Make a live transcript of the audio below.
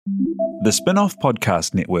The Spin-off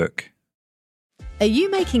Podcast Network. Are you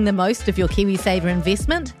making the most of your KiwiSaver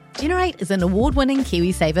investment? Generate is an award-winning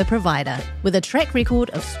KiwiSaver provider with a track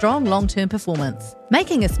record of strong long-term performance.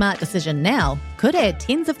 Making a smart decision now could add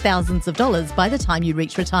tens of thousands of dollars by the time you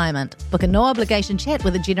reach retirement. Book a no-obligation chat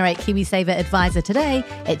with a Generate KiwiSaver advisor today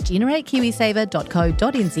at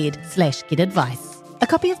generatekiwisaver.co.nz/get-advice. A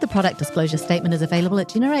copy of the product disclosure statement is available at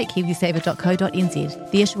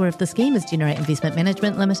generatekiwisaver.co.nz. The issuer of the scheme is Generate Investment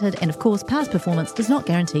Management Limited, and of course, past performance does not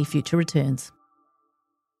guarantee future returns.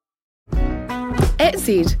 At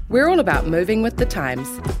Zed, we're all about moving with the times.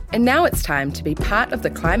 And now it's time to be part of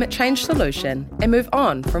the climate change solution and move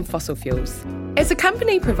on from fossil fuels. As a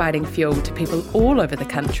company providing fuel to people all over the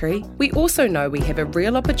country, we also know we have a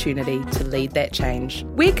real opportunity to lead that change.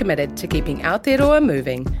 We're committed to keeping Aotearoa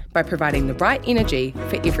moving by providing the right energy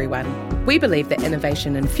for everyone. We believe that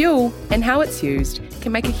innovation in fuel and how it's used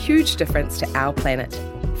can make a huge difference to our planet.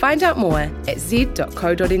 Find out more at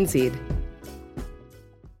zed.co.nz.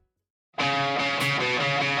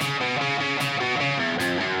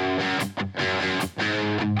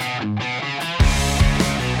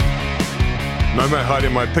 No mai haere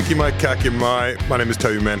mai, piki mai, kake mai. My name is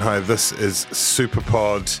Toby Manhai. This is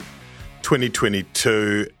Superpod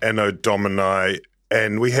 2022, Anno Domini,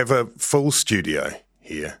 and we have a full studio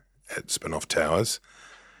here at Spin-off Towers.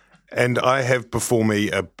 And I have before me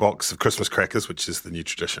a box of Christmas crackers, which is the new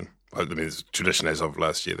tradition. I mean, it's tradition as of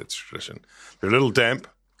last year, that's tradition. They're a little damp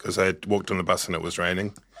because I walked on the bus and it was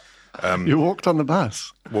raining. You walked on the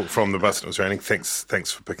bus? Walked from the bus and it was raining.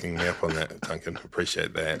 Thanks for picking me up on that, Duncan.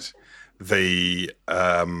 Appreciate that. The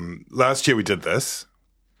last year we did this,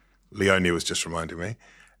 Leonie was just reminding me,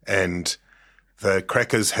 and the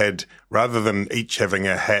crackers had, rather than each having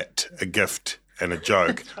a hat, a gift, and a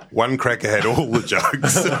joke, one cracker had all the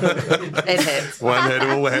jokes. And hats. One had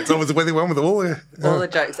all the hats. Oh, was it the one with all the... All the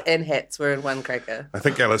jokes and hats were in one cracker. I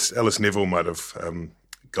think Alice Neville might have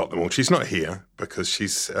got them all. She's not here because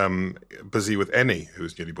she's busy with Annie, who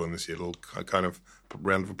was newly born this year. A little kind of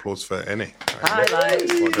round of applause for Annie. Highlight.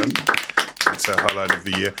 Well done. It's a highlight of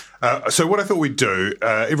the year. So what I thought we'd do,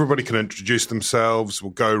 everybody can introduce themselves. We'll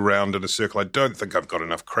go round in a circle. I don't think I've got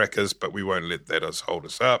enough crackers, but we won't let that hold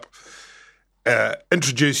us up.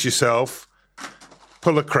 Introduce yourself,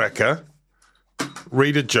 pull a cracker,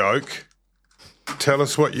 read a joke, tell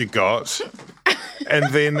us what you got,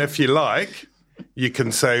 and then if you like, you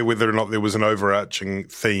can say whether or not there was an overarching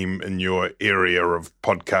theme in your area of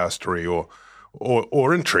podcastery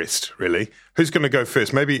or interest, really. Who's going to go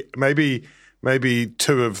first? Maybe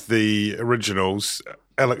two of the originals,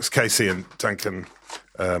 Alex Casey and Duncan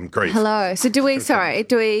Grief. Hello. So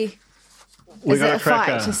is it a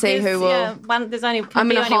fight to see who will... Yeah, there's only... I'm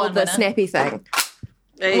going to hold the snappy thing.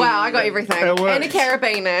 Wow, I got everything. And a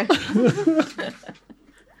carabiner.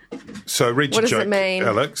 So read your joke, what does it mean?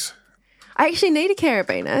 Alex. I actually need a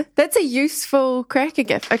carabiner. That's a useful cracker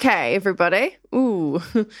gift. Okay, everybody. Ooh.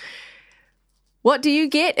 What do you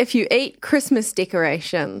get if you eat Christmas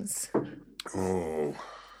decorations? Oh.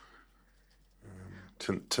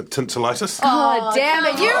 Tinnitus? Oh, damn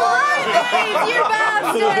it. You wrote these, you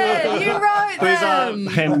bastard. You wrote These them.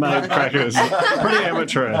 are handmade crackers. Pretty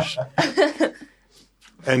amateurish.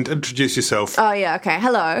 And introduce yourself. Oh, yeah, okay.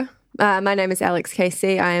 Hello. My name is Alex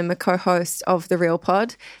Casey. I am a co-host of The Real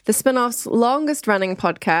Pod, the Spin-off's longest-running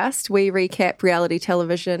podcast. We recap reality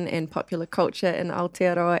television and popular culture in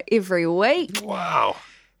Aotearoa every week. Wow.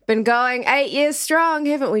 Been going 8 years strong,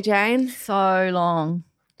 haven't we, Jane? So long.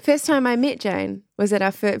 First time I met Jane was at our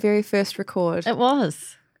very first record. It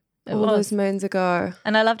was. All those moons ago.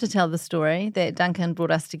 And I love to tell the story that Duncan brought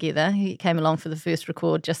us together. He came along for the first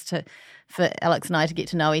record just for Alex and I to get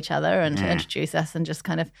to know each other and to introduce us and just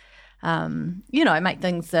kind of make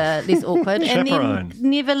things less awkward. And then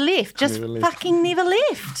never left. Fucking never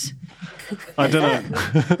left. I didn't.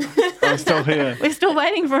 I'm still here. We're still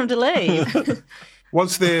waiting for him to leave.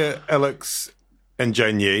 Was there, Alex and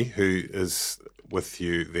Jane Yee, who is with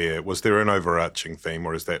you there, was there an overarching theme,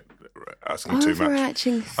 or is that asking too much?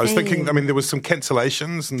 Overarching theme. I was thinking, there was some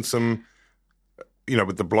cancellations and some...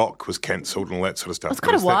 with the block was cancelled and all that sort of stuff. It was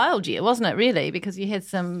quite a wild year, wasn't it, really? Because you had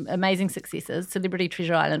some amazing successes. Celebrity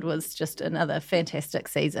Treasure Island was just another fantastic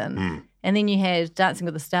season. And then you had Dancing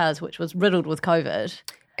with the Stars, which was riddled with COVID.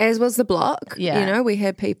 As was the block. Yeah. We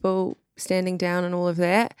had people standing down and all of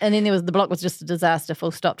that. And then the block was just a disaster,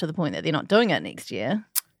 full stop, to the point that they're not doing it next year.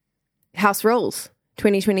 House Rules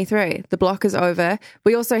 2023. The block is over.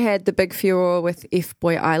 We also had the big furore with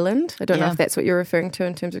F-Boy Island. I don't know if that's what you're referring to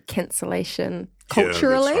in terms of cancellation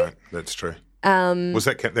culturally. Yeah, that's true. Was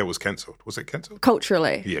that was cancelled? Was it cancelled?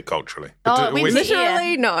 Culturally. Yeah, culturally. Oh,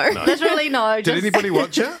 literally, no. Literally, no. Did anybody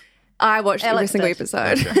watch it? I watched every Alex single did.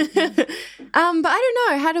 episode. But I don't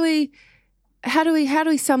know. How do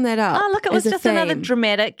we sum that up? Oh, look, it was as a just another theme?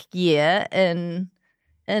 dramatic year in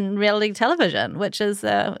reality television, which is,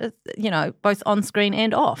 both on screen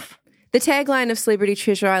and off. The tagline of Celebrity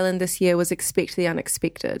Treasure Island this year was "Expect the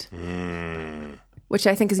unexpected," which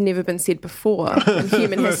I think has never been said before in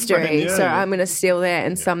human history. So I'm going to steal that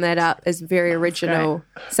and sum that up as very original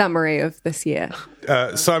summary of this year.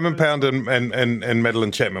 Simon Pound and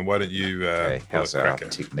Madeline Chapman, why don't you Okay, how's pull a our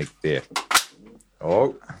cracker? technique there?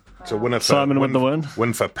 Oh, So winner for, Simon with the win.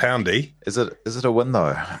 Win for Poundy. is it a win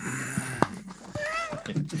though?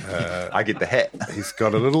 I get the hat. He's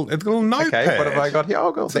got a little notepad. Okay, what have I got here?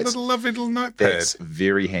 Oh, God, It's a little lovely little notepad. that's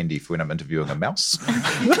very handy for when I'm interviewing a mouse.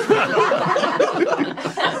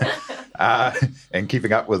 And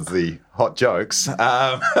keeping up with the hot jokes.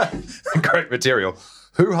 Great material.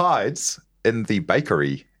 Who hides in the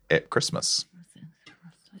bakery at Christmas?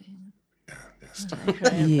 Yes.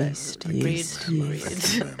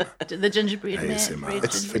 The gingerbread man. bread,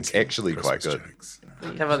 It's actually quite good.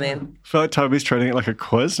 Come on then. I feel like Toby's treating it like a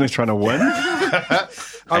quiz and he's trying to win.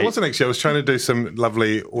 I wasn't actually. I was trying to do some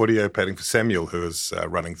lovely audio padding for Samuel, who is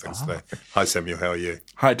running things today. Hi, Samuel. How are you?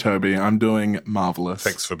 Hi, Toby. I'm doing marvelous.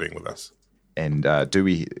 Thanks for being with us. And do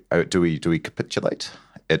we capitulate?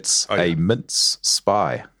 It's a mince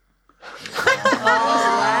spy.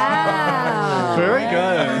 Very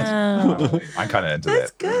good. I'm kind of into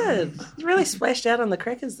That's that. good. You really splashed out on the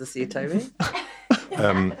crackers this year, Toby.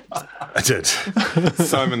 I did.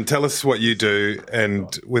 Simon, tell us what you do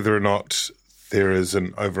and whether or not there is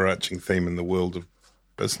an overarching theme in the world of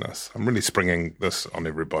business. I'm really springing this on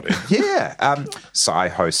everybody. Yeah. So I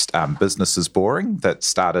host Business is Boring that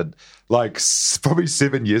started probably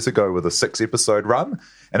 7 years ago with a 6-episode run,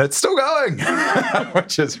 and it's still going,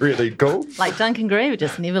 which is really cool. Like Duncan Gray,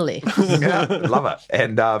 just never left. Yeah, love it.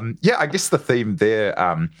 And I guess the theme there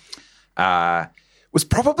was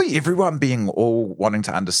probably everyone being all wanting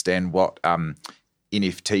to understand what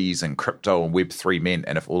NFTs and crypto and Web3 meant,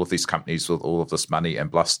 and if all of these companies with all of this money and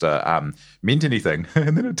bluster meant anything.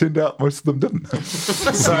 And then it turned out most of them didn't.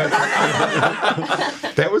 So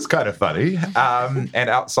that was kind of funny. And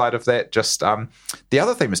outside of that, just the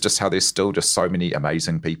other theme is just how there's still just so many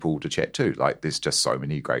amazing people to chat to. Like there's just so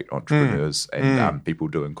many great entrepreneurs and people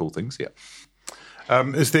doing cool things here.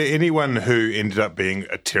 Is there anyone who ended up being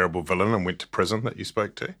a terrible villain and went to prison that you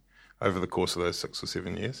spoke to over the course of those 6 or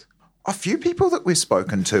 7 years? A few people that we've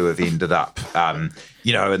spoken to have ended up, in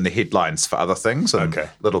the headlines for other things, and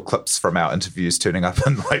little clips from our interviews turning up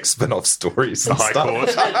in spin-off stories and High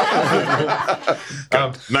Court.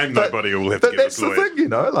 Name nobody who will have to But get that's this the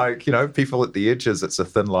lawyer. thing, people at the edges. It's a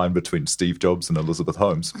thin line between Steve Jobs and Elizabeth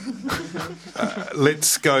Holmes.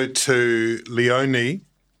 Let's go to Leonie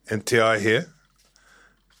and Te here,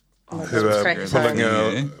 who are cracker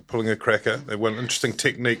pulling a cracker. They want an interesting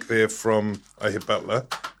technique there from Ahe Butler.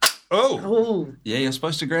 Oh! Yeah, you're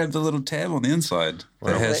supposed to grab the little tab on the inside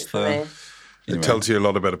that has the... It tells you a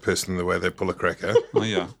lot about a person the way they pull a cracker. Oh,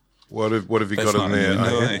 yeah. What have you That's got in not there?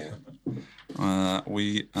 even Ahe?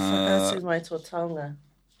 we Whakatū mai tō taonga.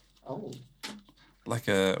 Oh. like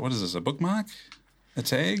what is this, a bookmark? A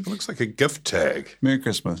tag? Looks like a gift tag. Merry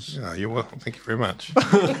Christmas. Yeah, you're welcome. Thank you very much.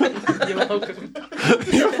 You're welcome.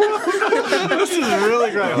 This is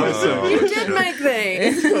really great. You did make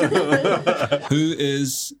these. Who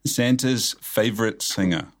is Santa's favourite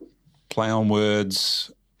singer? Play on words.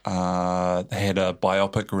 They had a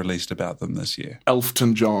biopic released about them this year.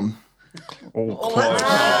 Elton John.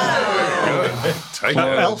 Take it.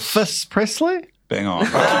 Elvis Presley? Bang on.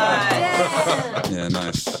 Yeah,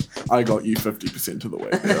 nice. I got you 50% of the way.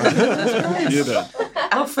 You did.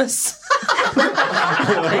 Elvis.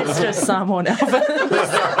 It's just someone Elvis.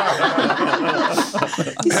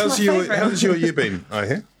 How's your year been,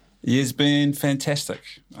 Ahe? Year's been fantastic.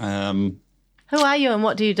 Who are you and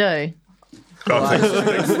what do you do? Oh,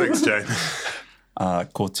 thanks, Jane.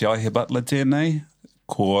 Ko Te Ahe Butler tēnei,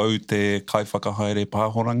 ko au te kaiwhakahaere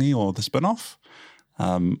pāhorangi or The Spinoff.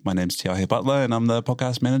 My name's Te Ahe Butler and I'm the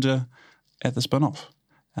podcast manager at The Spinoff.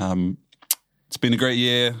 It's been a great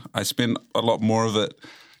year. I spent a lot more of it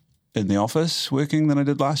in the office working than I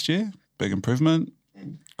did last year. Big improvement.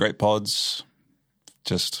 Great pods.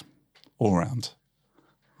 Just all around.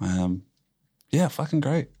 Yeah, fucking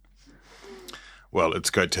great. Well, it's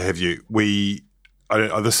great to have you.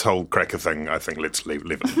 This whole cracker thing, I think let's leave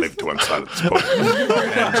it to one side at this point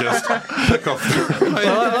and just pick off.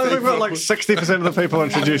 I think about 60% of the people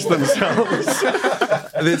introduce themselves.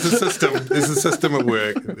 There's a system at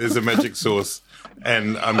work. There's a magic sauce,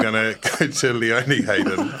 and I'm going to go to Leonie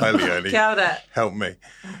Hayden. Hi, Leonie. Kia ora. Help me.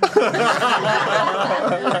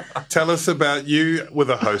 Tell us about you were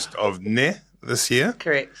the host of Ne this year.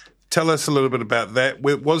 Correct. Tell us a little bit about that.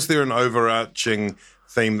 Was there an overarching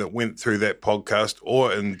theme that went through that podcast,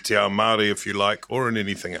 or in Te Ao Māori, if you like, or in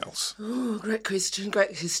anything else? Oh, great question.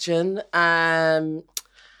 I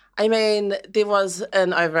mean, there was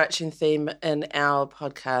an overarching theme in our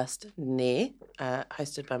podcast, Ne,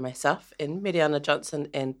 hosted by myself and Miriana Johnson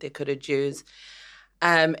and Te Kura Jews.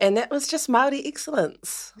 And that was just Māori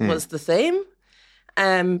excellence was the theme.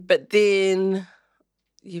 But then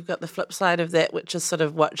you've got the flip side of that, which is sort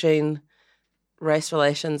of watching race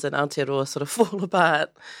relations in Aotearoa sort of fall apart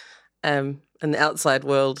in the outside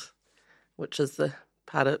world, which is the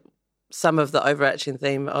part of some of the overarching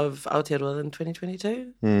theme of Aotearoa in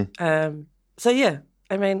 2022. So, yeah,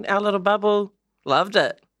 I mean, our little bubble loved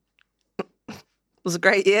it. It was a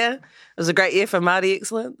great year. It was a great year for Māori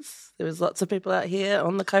excellence. There was lots of people out here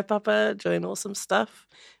on the kaupapa doing awesome stuff.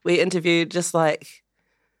 We interviewed just like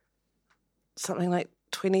something like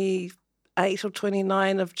 28 or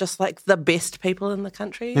 29 of just like the best people in the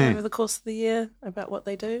country over the course of the year about what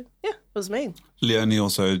they do. Yeah, it was me. Leonie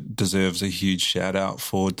also deserves a huge shout out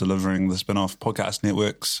for delivering the Spin-Off Podcast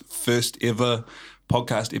Network's first ever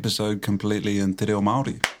podcast episode completely in Te Reo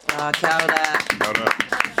Māori. Oh, kia ora.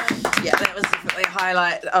 Yeah, that was definitely a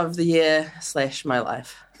highlight of the year / my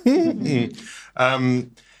life.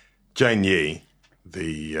 Jane Yee,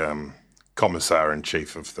 the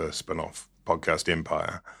Commissar-in-Chief of the Spin-Off Podcast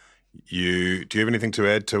Empire, do you have anything to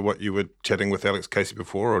add to what you were chatting with Alex Casey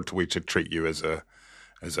before, or do we treat you as a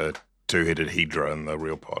two-headed hydra in the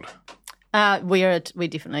real pod? We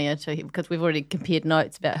definitely are too, because we've already compared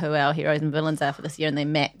notes about who our heroes and villains are for this year, and they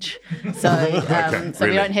match. So,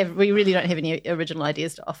 really? we really don't have any original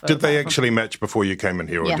ideas to offer. Did they actually match before you came in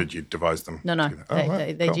here, or did you devise them? No,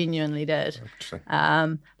 they genuinely did.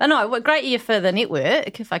 But no, great year for the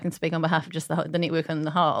network. If I can speak on behalf of just the network on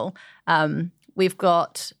the whole, we've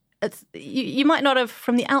got. You might not have,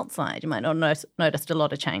 from the outside, you might not have noticed a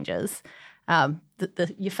lot of changes.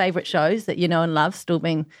 Your favourite shows that you know and love still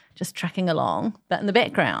being just tracking along, but in the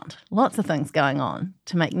background, lots of things going on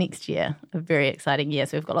to make next year a very exciting year.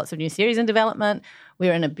 So we've got lots of new series in development.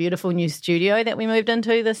 We're in a beautiful new studio that we moved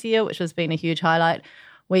into this year, which has been a huge highlight.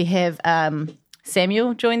 We have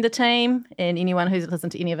Samuel joined the team, and anyone who's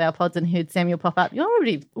listened to any of our pods and heard Samuel pop up, you'll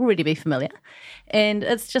already be familiar. And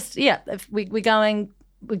it's just, we're going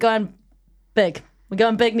big. We're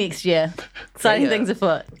going big next year. Exciting things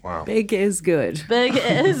afoot. Wow. Big is good. Big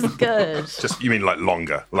is good. Just, you mean like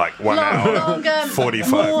longer? Like 1 hour, longer,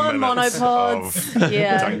 45 more minutes monopods. of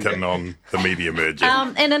Duncan on the media merger.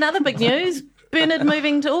 And another big news, Bernard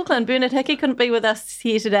moving to Auckland. Bernard Hickey couldn't be with us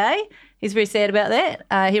here today. He's very sad about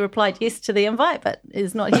that. He replied yes to the invite, but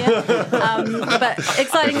is not here. But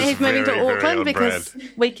exciting that he's moving to Auckland because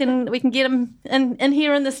we can get him in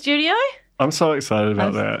here in the studio. I'm so excited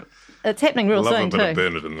about that. It's happening real soon too. Love a bit of too.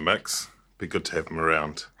 Bernard in the mix. Be good to have him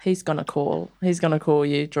around. He's gonna call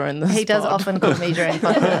you during this. He does often call me during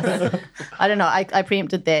podcasts. I don't know. I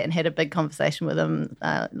preempted that and had a big conversation with him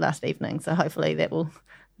last evening. So hopefully that will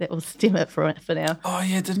stem it for now. Oh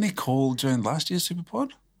yeah, didn't he call during last year's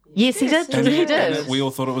Superpod? Yes, he did. And he did. And we all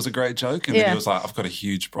thought it was a great joke, and then he was like, "I've got a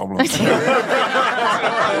huge problem." I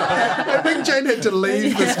think Jane had to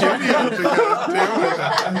leave the studio to go deal with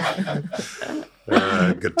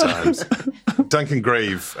it. Good times. Duncan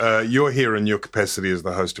Grieve, you're here in your capacity as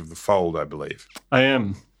the host of The Fold, I believe. I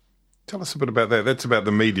am. Tell us a bit about that. That's about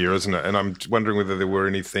the media, isn't it? And I'm wondering whether there were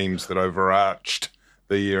any themes that overarched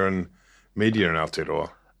the year in media in Aotearoa.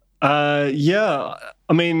 Yeah,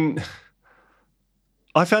 I mean,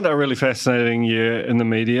 I found it a really fascinating year in the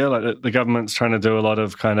media. Like the government's trying to do a lot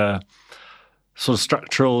of kind of sort of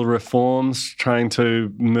structural reforms, trying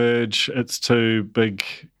to merge its two big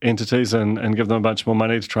entities and give them a bunch more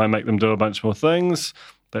money to try and make them do a bunch more things.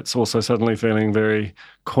 That's also suddenly feeling very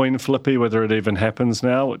coin flippy, whether it even happens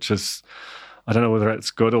now, which is, I don't know whether it's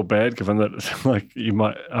good or bad, given that like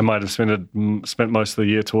I might have spent most of the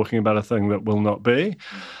year talking about a thing that will not be.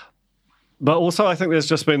 But also I think there's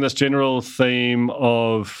just been this general theme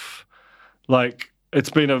of like, it's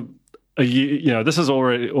been a year, this is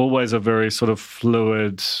always a very sort of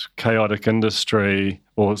fluid, chaotic industry,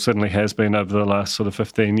 or certainly has been over the last sort of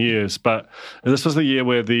 15 years. But this was the year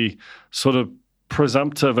where the sort of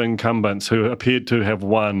presumptive incumbents who appeared to have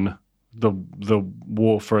won the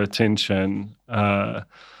war for attention,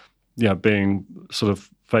 being sort of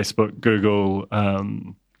Facebook, Google,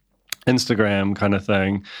 Instagram kind of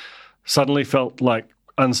thing, suddenly felt like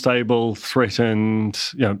unstable, threatened,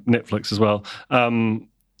 Netflix as well,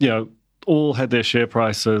 all had their share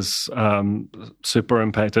prices super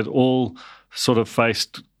impacted, all sort of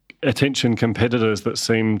faced attention competitors that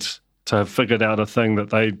seemed to have figured out a thing that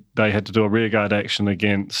they had to do a rearguard action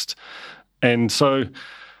against. And so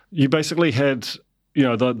you basically had,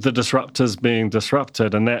 the disruptors being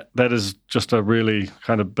disrupted, and that is just a really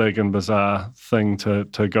kind of big and bizarre thing to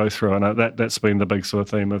go through. And that's been the big sort of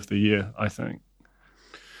theme of the year, I think.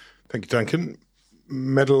 Thank you, Duncan.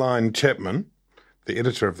 Madeline Chapman, the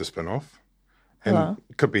editor of The Spin-Off, and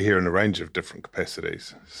could be here in a range of different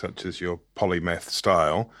capacities, such as your polymath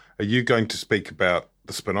style. Are you going to speak about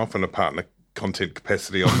The Spin-Off in a partner content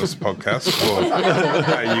capacity on this podcast, or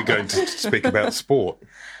are you going to speak about sport?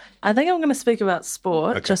 I think I'm going to speak about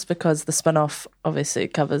sport just because The Spin-Off obviously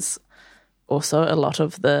covers also a lot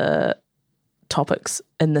of the topics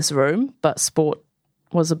in this room, but sport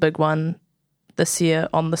was a big one this year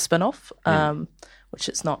on The Spin-Off, which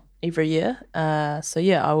it's not every year. So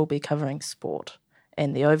I will be covering sport.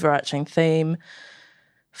 And the overarching theme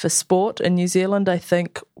for sport in New Zealand, I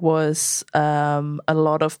think, was a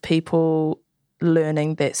lot of people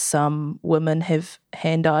learning that some women have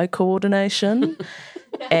hand-eye coordination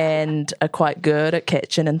and are quite good at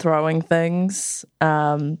catching and throwing things,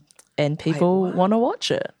 and people want to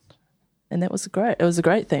watch it. And that was great. It was a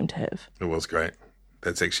great theme to have. It was great.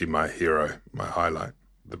 That's actually my hero, my highlight,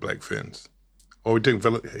 the Black Ferns. Or we're doing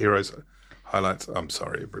heroes highlights. I'm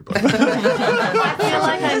sorry, everybody.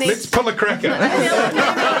 Let's pull a cracker.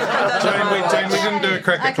 Jane, we didn't do a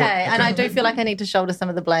cracker. Okay, and I do feel like I need to shoulder some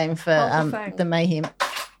of the blame for the mayhem.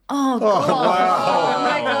 Oh, God. Wow. Oh,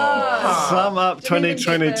 my God. Sum up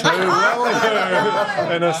 2022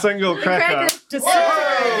 in a single cracker.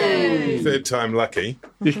 Third time lucky.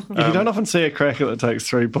 You don't often see a cracker that takes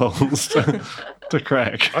 3 balls to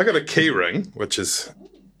crack. I got a key ring, which is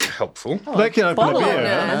helpful. That can open a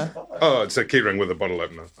beer. Oh, it's a key ring with a bottle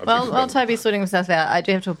opener. While Toby's sorting himself out, I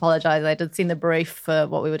do have to apologise. I did send the brief for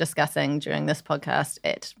what we were discussing during this podcast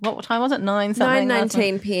at, what time was it?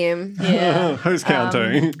 9:19 p.m. Yeah. Who's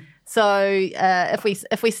counting? So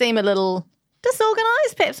if we seem a little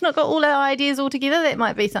disorganised, perhaps not got all our ideas all together, that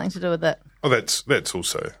might be something to do with it. Oh, that's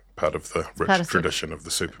also part of the rich tradition of the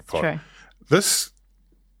Superpod. True. This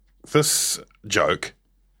joke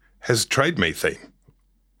has Trade Me theme,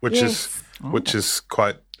 which is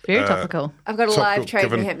quite very topical. I've got a live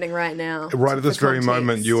trade me happening right now. Right at this very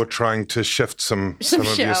moment, you're trying to shift some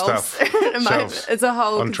of your stuff. It's a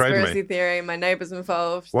whole on conspiracy theory. My neighbour's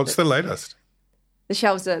involved. What's the latest? The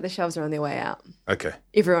shelves are on their way out. Okay.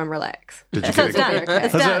 Everyone relax. Did you get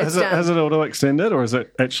it? Has it auto extended, or is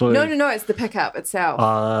it actually? No. It's the pickup itself.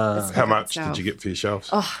 How much did you get for your shelves?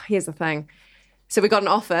 Oh, here's the thing. So we got an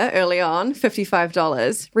offer early on,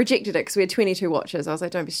 $55. Rejected it because we had 22 watches. I was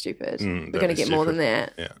like, don't be stupid. We're going to get more than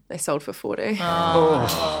that. Yeah. They sold for $40.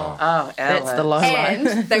 Oh, that's the low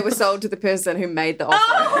And they were sold to the person who made the offer.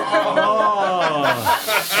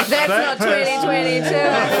 That's not 2022.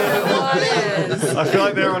 I feel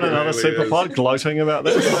like they're on another Superpod gloating about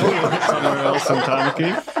this somewhere else in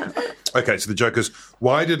Tāmaki. Okay, so the joke is,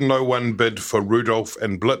 why did no one bid for Rudolph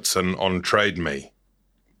and Blitzen on Trade Me?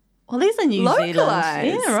 Well, these are New Zealand.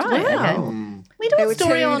 Yeah, right. Wow. Okay. We do a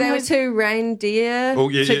story on there were 2 reindeer. Oh,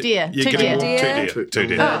 yeah, Two deer. Two deer. They were 2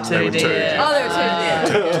 deer.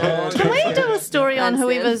 Can we do a story on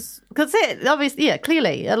whoever's... Because obviously,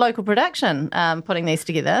 clearly, a local production putting these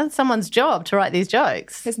together. Someone's job to write these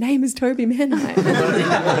jokes. His name is Toby Manhite.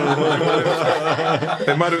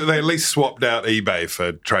 They at least swapped out eBay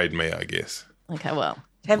for Trade Me, I guess. Okay, well...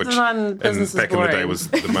 Have them on Business back is Boring. in the day was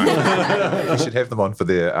the market. We should have them on for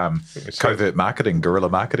their covert marketing, guerrilla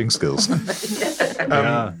marketing skills.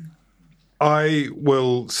 I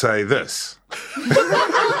will say this.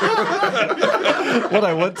 What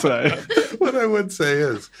I would say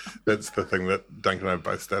is, that's the thing that Duncan and I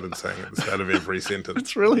both started saying at the start of every sentence.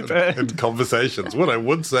 It's really bad. In conversations. What I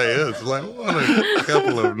would say is, like, what a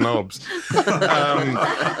couple of knobs.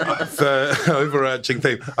 The overarching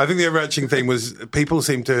theme. I think the overarching theme was people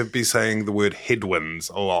seem to be saying the word headwinds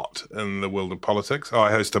a lot in the world of politics.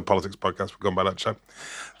 I host a politics podcast. We've gone by that show.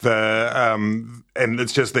 And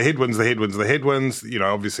it's just the headwinds. You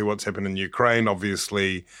know, obviously what's happened in Ukraine,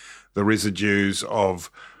 obviously the residues of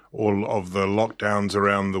all of the lockdowns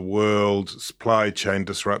around the world, supply chain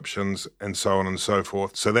disruptions, and so on and so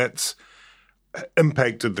forth. So that's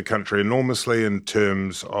impacted the country enormously in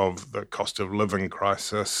terms of the cost of living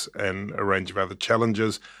crisis and a range of other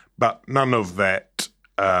challenges. But none of that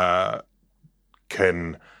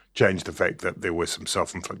can change the fact that there were some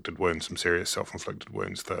self-inflicted wounds, some serious self-inflicted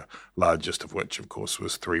wounds, the largest of which, of course,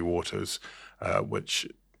 was Three Waters, which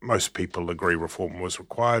most people agree reform was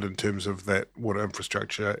required in terms of that water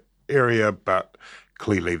infrastructure area, but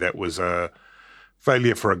clearly that was a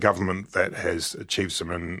failure for a government that has achieved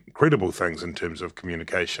some incredible things in terms of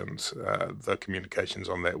communications. The communications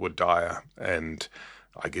on that were dire, and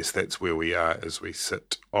I guess that's where we are as we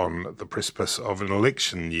sit on the precipice of an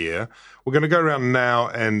election year. We're going to go around now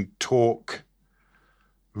and talk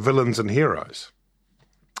villains and heroes.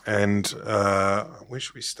 And where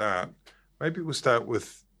should we start? Maybe we'll start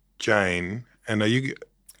with Jane. And are you...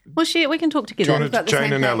 Well, we can talk together. Do you want to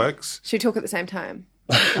Jane and Alex? Should we talk at the same time?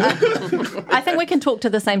 I think we can talk to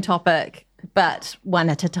the same topic, but one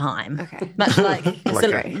at a time. Okay. Much like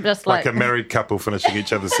like a married couple finishing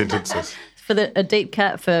each other's sentences. For a deep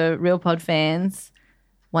cut for Real Pod fans,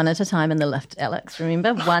 one at a time in the lift, Alex.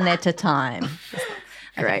 Remember? One at a time.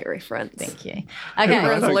 Great reference. Thank you. Okay.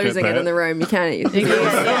 Everyone's losing it in the room. You can't use it.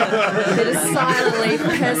 They're just silently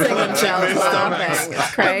pissing themselves laughing.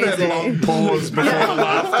 It's crazy. Long pause before the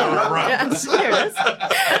laughter erupts.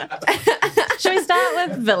 Should we start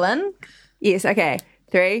with villain? Yes, okay.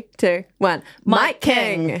 3, 2, 1. Mike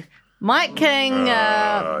King. Mike King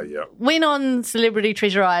went on Celebrity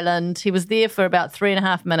Treasure Island. He was there for about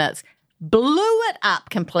 3.5 minutes. Blew it up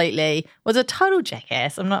completely. Was a total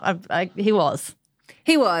jackass. He was.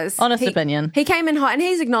 He was. Honest opinion. He came in hot, and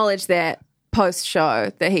he's acknowledged that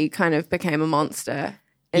post-show that he kind of became a monster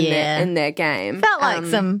in their game. Felt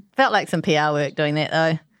like some PR work doing that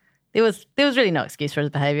though. There was really no excuse for his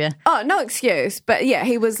behaviour. Oh, no excuse. But yeah,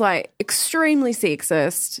 he was like extremely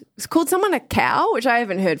sexist. He called someone a cow, which I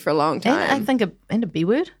haven't heard for a long time. And I think a B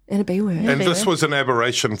word. And a B word. And this was an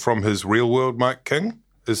aberration from his real world Mike King,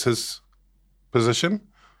 is his position?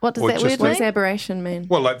 What does that word mean? What does aberration mean?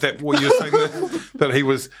 Well, like that, what you're saying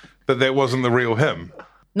that wasn't the real him.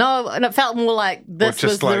 No, and it felt more like this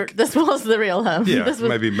was the real him. Yeah,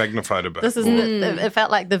 maybe magnified a bit. It felt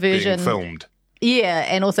like the version being filmed. Yeah,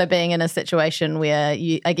 and also being in a situation where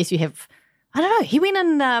I guess you have, I don't know, he went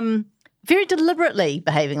in very deliberately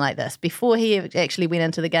behaving like this. Before he actually went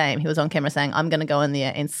into the game, he was on camera saying, I'm going to go in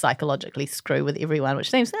there and psychologically screw with everyone, which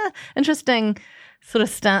seems interesting sort of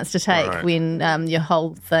stance to take when your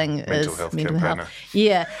whole thing is mental health.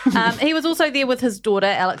 Yeah. He was also there with his daughter,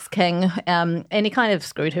 Alex King, and he kind of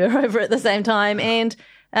screwed her over at the same time and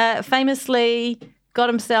famously got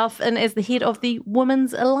himself in as the head of the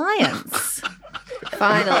Women's Alliance.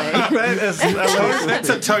 Finally. That's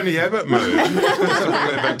a Tony Abbott move.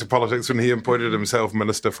 Back to politics when he appointed himself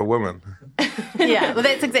Minister for Women. Yeah, well,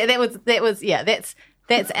 that's exactly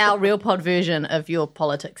that's our Real Pod version of your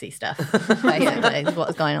politicsy stuff. Basically, is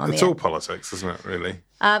what's going on. It's all politics, isn't it? Really.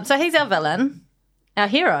 So he's our villain, our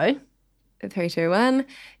hero. 3, 2, 1.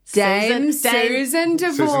 Dame Susan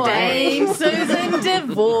Devoy. Dame Susan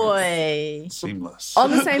Devoy. Seamless. On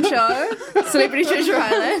the same show, Celebrity Treasure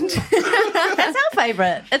Island. That's our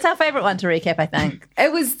favourite. It's our favourite one to recap, I think.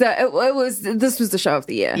 This was the show of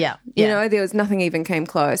the year. Yeah. You know, there was nothing even came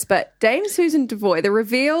close. But Dame Susan Devoy, the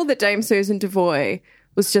reveal that Dame Susan Devoy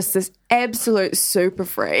was just this absolute super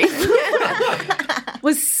freak.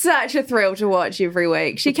 Was such a thrill to watch every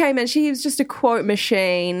week. She came in, she was just a quote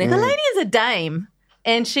machine. The lady is a dame,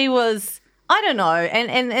 and she was, I don't know,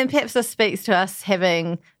 and perhaps this speaks to us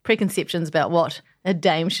having preconceptions about what a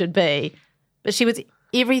dame should be, but she was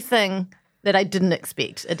everything that I didn't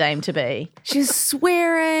expect a dame to be. She was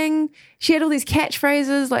swearing. She had all these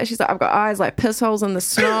catchphrases. Like she's like, I've got eyes like piss holes in the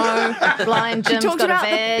snow. Blind Jim's got a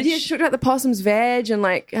vag. She talked about the possum's vag and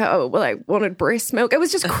like how wanted breast milk. It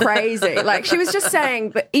was just crazy. Like she was just saying,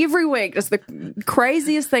 but every week just the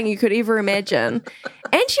craziest thing you could ever imagine.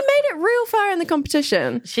 And she made it real far in the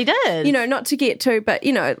competition. She did. You know, not to get to, but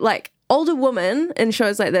you know, like older women in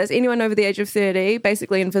shows like this, anyone over the age of 30,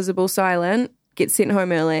 basically invisible, silent, gets sent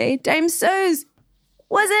home early. Dame Suze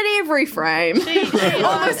was in every frame,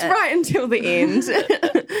 almost right until the end.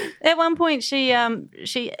 At one point, she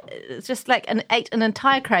just like ate an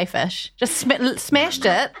entire crayfish, just smashed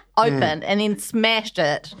it open, and then smashed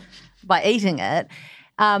it by eating it.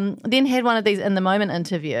 Then had one of these in the moment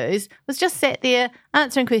interviews. Was just sat there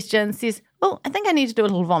answering questions. Says, "Oh, I think I need to do a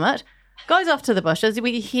little vomit." Goes off to the bushes.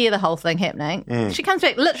 We hear the whole thing happening. She comes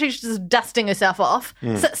back, literally just dusting herself off,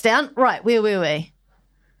 sits down. Right, where were we?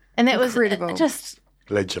 And that incredible. Was just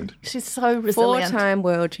legend. She's so resilient. 4-time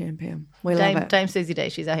world champion. We love it. Dame Susie D.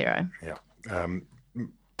 She's our hero. Yeah.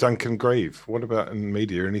 Duncan Grieve. What about in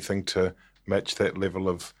media? Anything to match that level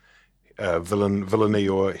of villainy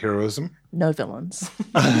or heroism? No villains.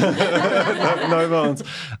 No villains.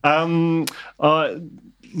 Mine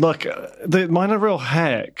are real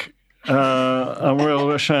hack. I'm real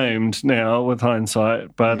ashamed now with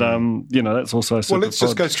hindsight, but that's also a super let's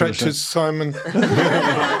just go straight to Simon.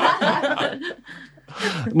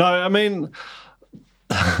 No, I mean,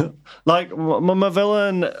 Like my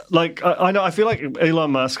villain, like I know, I feel like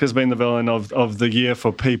Elon Musk has been the villain of the year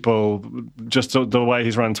for people, just the way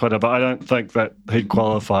he's run Twitter. But I don't think that he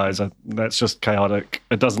qualifies. That's just chaotic.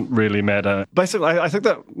 It doesn't really matter. Basically, I think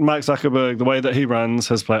that Mark Zuckerberg, the way that he runs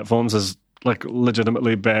his platforms, is like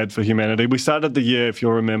legitimately bad for humanity. We started the year, if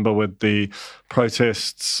you'll remember, with the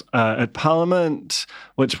protests at Parliament,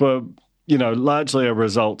 which were, largely a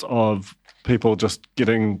result of people just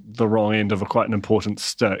getting the wrong end of quite an important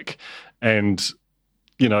stick. And,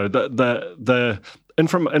 the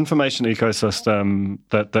information ecosystem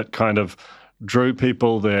that kind of drew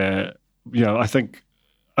people there, I think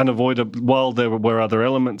unavoidable, while there were other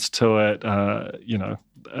elements to it,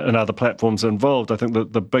 and other platforms involved, I think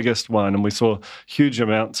that the biggest one, and we saw huge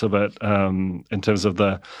amounts of it in terms of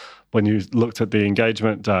when you looked at the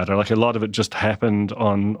engagement data, like a lot of it just happened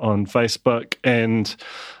on Facebook. And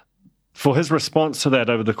for his response to that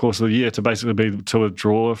over the course of the year to basically be to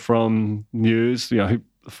withdraw from news, he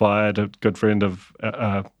fired a good friend of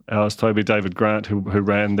ours, Toby, David Grant, who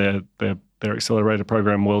ran their accelerator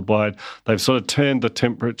program worldwide. They've sort of turned the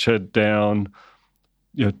temperature down,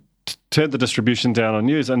 turned the distribution down on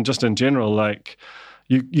news. And just in general, like,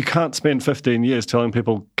 you can't spend 15 years telling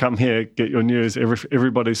people, come here, get your news,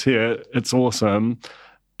 everybody's here, it's awesome,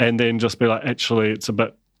 and then just be like, actually, it's a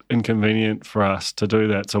bit inconvenient for us to do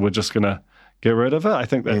that, so we're just going to get rid of it. I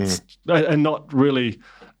think that's and not really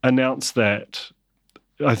announce that.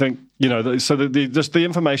 I think just the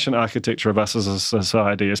information architecture of us as a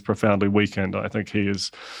society is profoundly weakened. I think he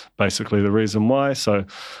is basically the reason why. So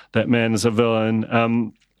that man is a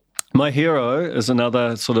villain. My hero is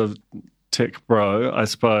another sort of tech bro, I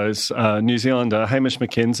suppose, New Zealander, Hamish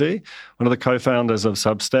McKenzie, one of the co-founders of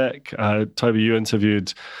Substack. Toby, you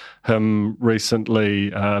interviewed him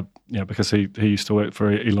recently, because he used to work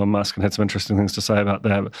for Elon Musk and had some interesting things to say about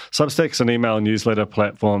that. Substack is an email newsletter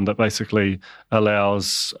platform that basically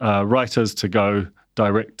allows writers to go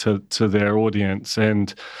direct to their audience.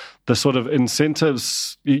 And the sort of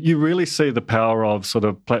incentives, you really see the power of sort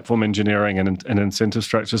of platform engineering and incentive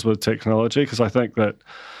structures with technology, because I think that,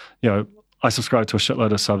 I subscribe to a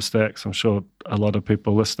shitload of Substacks. I'm sure a lot of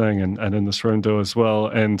people listening and in this room do as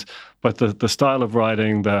well. But the style of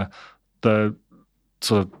writing, the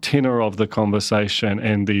sort of tenor of the conversation,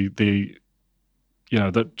 and the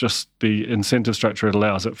incentive structure it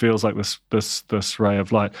allows, it feels like this ray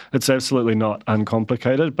of light. It's absolutely not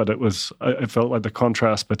uncomplicated, but it felt like the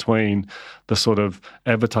contrast between the sort of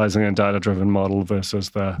advertising and data-driven model versus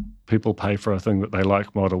the people pay for a thing that they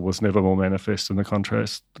like model was never more manifest in the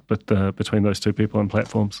contrast between those two people and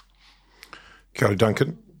platforms. Kia ora,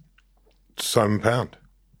 Duncan. Simon Pound.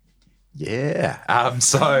 Yeah.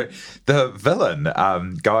 So the villain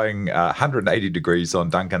going 180 degrees on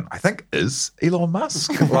Duncan, I think, is Elon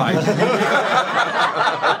Musk. I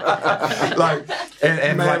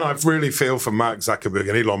really feel for Mark Zuckerberg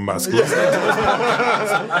and Elon Musk.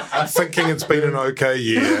 Thinking it's been an okay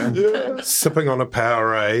year, sipping on a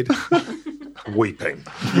Powerade, weeping.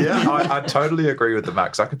 Yeah, I totally agree with the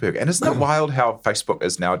Mark Zuckerberg. And isn't it wild how Facebook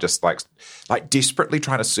is now just like desperately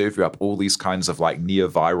trying to serve you up all these kinds of like near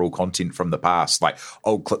viral content from the past, like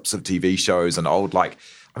old clips of TV shows and old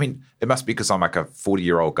it must be because I'm like a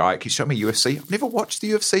 40-year-old guy. Can you show me UFC? I've never watched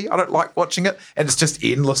the UFC. I don't like watching it. And it's just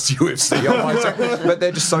endless UFC. But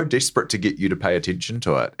they're just so desperate to get you to pay attention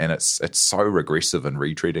to it. And it's so regressive and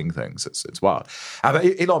retreading things. It's wild.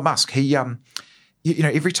 But Elon Musk, he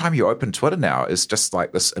every time you open Twitter now is just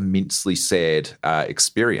like this immensely sad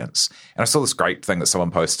experience. And I saw this great thing that someone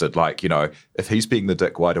posted, if he's being the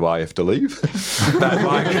dick, why do I have to leave?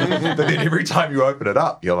 but then every time you open it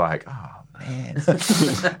up, you're like, oh, man.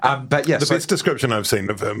 But yeah, the best description I've seen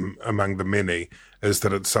of him among the many is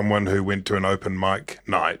that it's someone who went to an open mic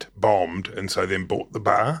night, bombed, and so then bought the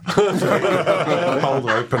bar. So hold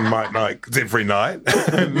open mic nights every night.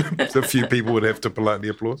 And a few people would have to politely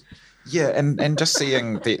applaud. Yeah, and just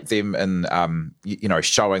seeing them and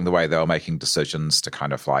showing the way they were making decisions to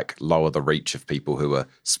kind of like lower the reach of people who were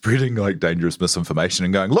spreading like dangerous misinformation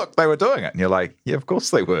and going, look, they were doing it. And you're like, yeah, of course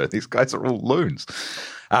they were. These guys are all loons.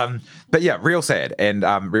 But yeah, real sad and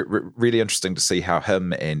really interesting to see how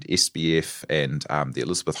him and SBF and the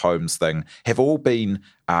Elizabeth Holmes thing have all been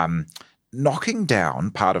knocking down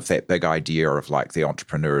part of that big idea of like the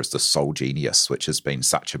entrepreneur as the sole genius, which has been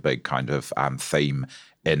such a big kind of theme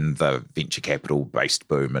in the venture capital based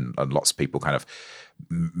boom and lots of people kind of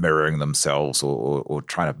mirroring themselves or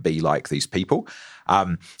trying to be like these people.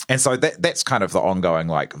 And so that's kind of the ongoing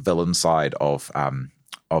like villain side of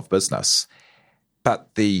business.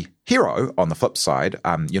 But the hero, on the flip side,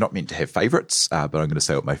 you're not meant to have favourites, but I'm going to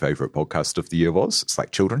say what my favourite podcast of the year was. It's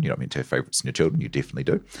like children. You're not meant to have favourites in your children. You definitely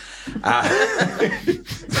do.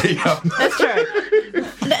 That's true.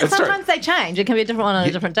 Sometimes they change. It can be a different one on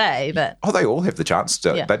a different day. But they all have the chance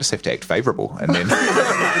to. Yeah. They just have to act favourable. And then...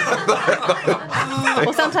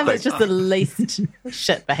 or sometimes it's just the least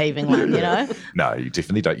shit behaving one, you know? No, you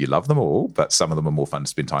definitely don't. You love them all, but some of them are more fun to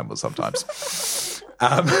spend time with sometimes.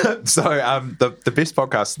 The best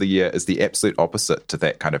podcast of the year is the absolute opposite to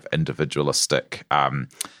that kind of individualistic,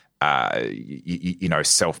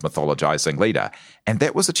 self-mythologizing leader. And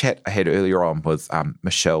that was a chat I had earlier on with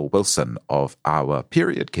Michelle Wilson of Our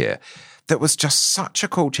Period Care. That was just such a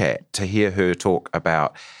cool chat to hear her talk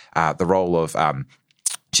about the role of...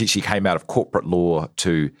 She came out of corporate law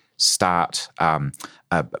to start a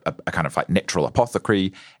kind of like natural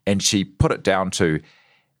apothecary, and she put it down to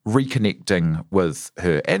reconnecting with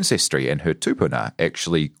her ancestry and her tupuna,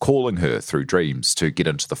 actually calling her through dreams to get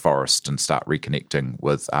into the forest and start reconnecting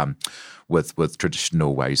with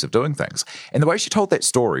traditional ways of doing things. And the way she told that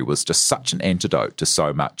story was just such an antidote to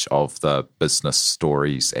so much of the business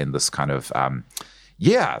stories and this kind of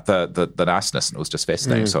the niceness, and it was just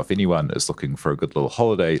fascinating. So if anyone is looking for a good little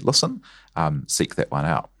holiday listen, seek that one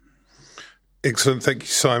out. Excellent. Thank you,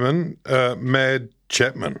 Simon. Mad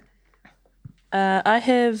Chapman. I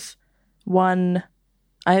have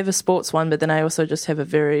a sports one, but then I also just have a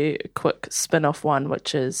very quick spin-off one,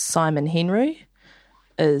 which is Simon Henry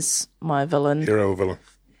is my villain. Hero villain.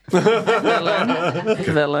 villain.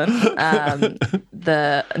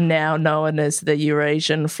 The now known as the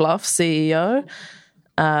Eurasian Fluff CEO,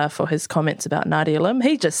 for his comments about Nadia Lim.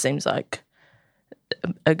 He just seems like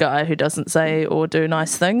a guy who doesn't say or do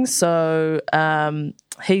nice things. So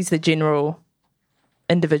he's the general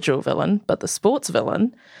individual villain, but the sports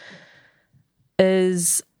villain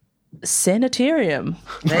is Sanitarium.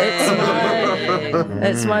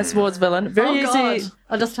 It's my sports villain. Very easy.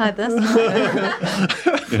 I'll just hide this.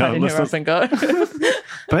 Up and go.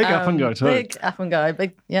 Big up and go too. Big up and go.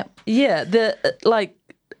 Big, yep. Yeah,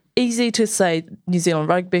 easy to say New Zealand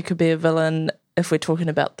rugby could be a villain if we're talking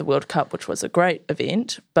about the World Cup, which was a great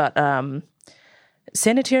event, but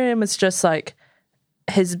Sanitarium is just like,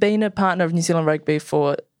 has been a partner of New Zealand rugby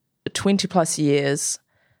for 20 plus years,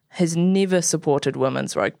 has never supported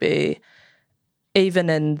women's rugby, even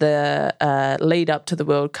in the lead up to the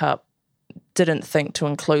World Cup, didn't think to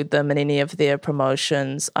include them in any of their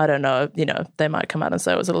promotions. I don't know, they might come out and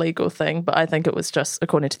say it was a legal thing, but I think it was just,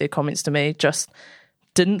 according to their comments to me, just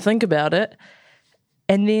didn't think about it.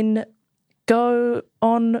 And then go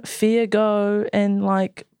on Fair Go and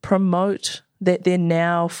promote that they're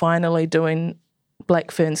now finally doing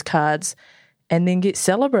Black Ferns cards, and then get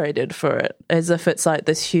celebrated for it as if it's like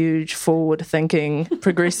this huge forward-thinking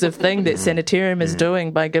progressive thing that Sanitarium is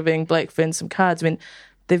doing by giving Black Ferns some cards. I mean,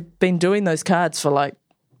 they've been doing those cards for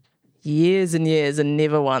years and years, and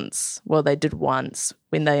never once, well, they did once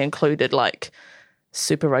when they included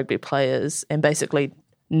Super Rugby players and basically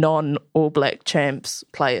non-All Black champs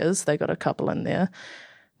players. They got a couple in there.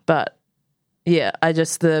 But yeah,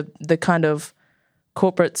 the kind of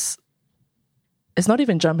corporates, it's not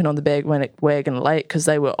even jumping on the bandwagon late because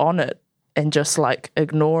they were on it and just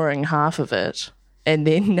ignoring half of it. And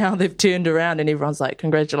then now they've turned around and everyone's like,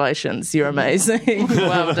 congratulations, you're amazing,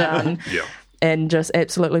 well done. Yeah. And just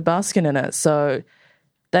absolutely basking in it. So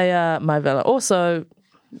they are my villain. Also,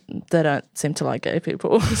 they don't seem to like gay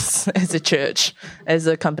people as a church, as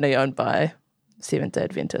a company owned by Seventh-day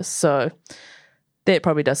Adventists. So that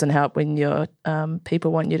probably doesn't help when your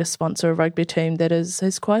people want you to sponsor a rugby team that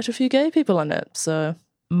has quite a few gay people in it. So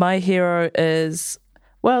my hero is,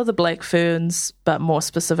 the Black Ferns, but more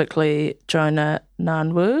specifically Jonah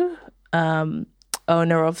Ngannou,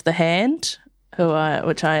 owner of The Hand,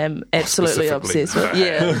 which I am absolutely obsessed with.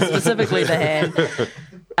 Yeah, specifically The Hand.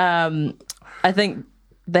 I think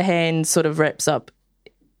The Hand sort of wraps up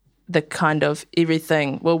the kind of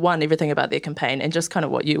everything about their campaign, and just kind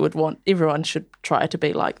of what you would want everyone should try to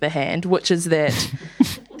be like The Hand, which is that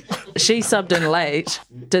she subbed in late,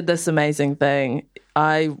 did this amazing thing.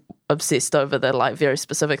 I obsessed over the very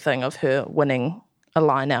specific thing of her winning a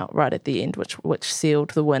line out right at the end, which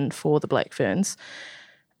sealed the win for the Black Ferns.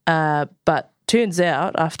 But turns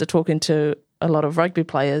out, after talking to a lot of rugby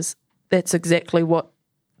players, that's exactly what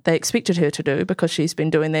they expected her to do, because she's been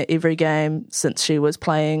doing that every game since she was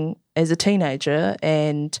playing as a teenager,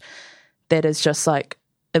 and that is just it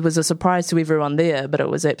was a surprise to everyone there, but it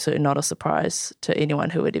was absolutely not a surprise to anyone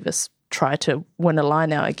who would ever try to win a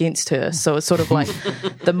line out against her. So it's sort of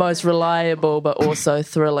the most reliable but also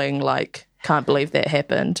thrilling can't believe that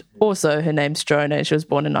happened. Also, her name's Jonah and she was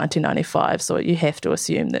born in 1995, so you have to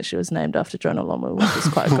assume that she was named after Jonah Lomu, which is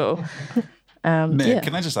quite cool. Nick,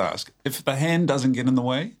 can I just ask, if the hand doesn't get in the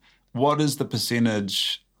way, what is the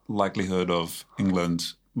percentage likelihood of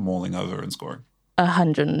England mauling over and scoring?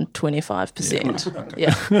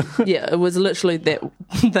 125%. Yeah, it was literally the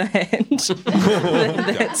hand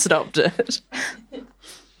that stopped it.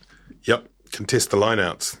 Yep, contest the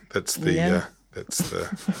lineouts. That's the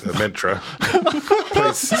mantra.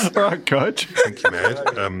 Please, All right, coach. thank you,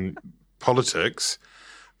 Matt. Politics.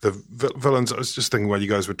 The villains. I was just thinking while you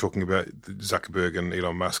guys were talking about Zuckerberg and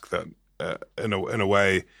Elon Musk that in a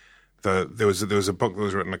way. There was a book that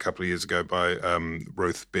was written a couple of years ago by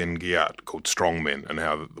Ruth Ben-Ghiat called Strongmen, and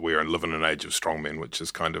how we live in an age of strongmen, which is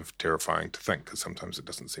kind of terrifying to think because sometimes it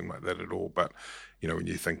doesn't seem like that at all. But when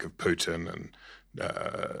you think of Putin and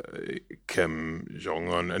Kim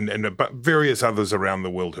Jong-un and but various others around the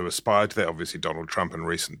world who aspire to that, obviously Donald Trump in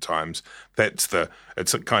recent times, it's a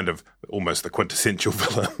kind of almost the quintessential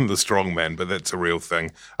villain, the strongman, but that's a real thing.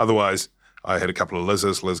 Otherwise, I had a couple of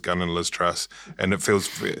Liz's, Liz Gunn and Liz Truss, and I feel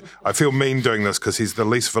mean doing this because he's the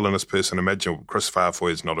least villainous person imaginable. Chris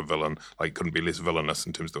Farfoy is not a villain, couldn't be less villainous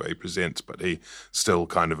in terms of the way he presents, but he still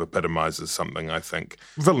kind of epitomises something, I think.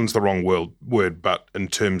 Villain's the wrong word, but in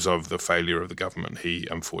terms of the failure of the government, he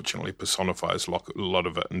unfortunately personifies a lot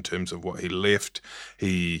of it in terms of what he left.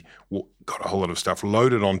 He got a whole lot of stuff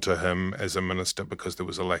loaded onto him as a minister because there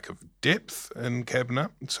was a lack of depth in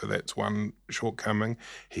cabinet, so that's one shortcoming.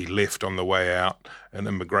 He left on the way out an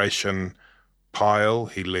immigration pile,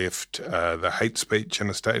 he left the hate speech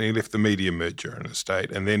in a state, and he left the media merger in a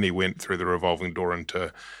state, and then he went through the revolving door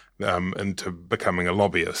into becoming a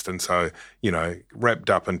lobbyist, and so,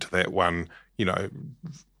 wrapped up into that one,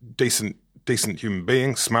 decent human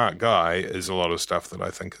being, smart guy, is a lot of stuff that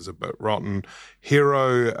I think is a bit rotten.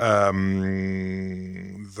 Hero,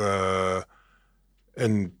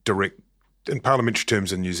 in parliamentary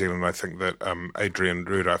terms in New Zealand, I think that Adrian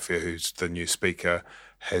Rurafia, who's the new speaker,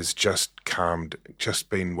 has just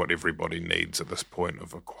been what everybody needs at this point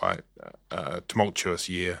of a quite tumultuous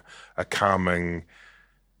year, a calming,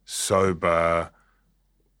 sober,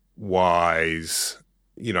 wise.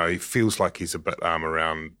 He feels like he's a bit arm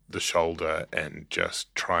around the shoulder and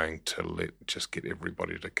just trying to get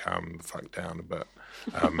everybody to calm the fuck down a bit.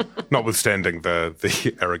 Notwithstanding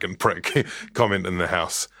the arrogant prick comment in the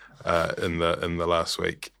House in the last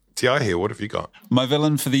week. Ti here, what have you got? My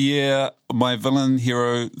villain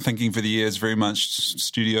hero thinking for the year is very much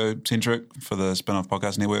studio-centric for the Spin-Off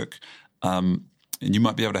Podcast Network. And you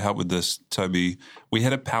might be able to help with this, Toby. We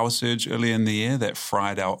had a power surge earlier in the year that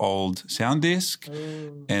fried our old sound desk.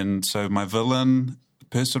 And so my villain, the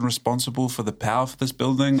person responsible for the power for this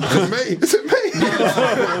building. Is it me?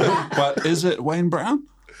 But is it Wayne Brown?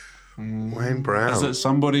 Wayne Brown. Is it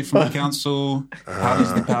somebody from the council? How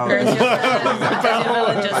does the power? I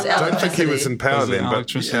don't think he was in power then. But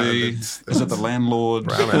electricity. Is it the landlord?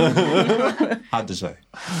 Hard to say.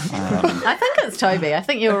 I think it's Toby. I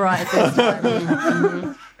think you were right first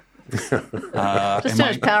time. Just too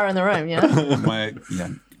much power in the room,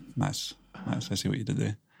 Nice. I see what you did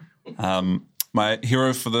there. My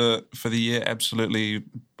hero for the year absolutely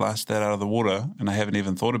blasted that out of the water, and I haven't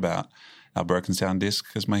even thought about our broken sound desk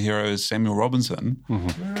because my hero is Samuel Robinson. Your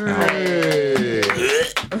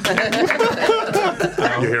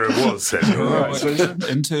hero was Samuel.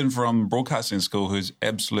 Intern from broadcasting school who's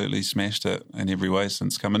absolutely smashed it in every way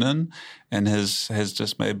since coming in, and has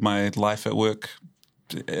just made my life at work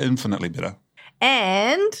infinitely better.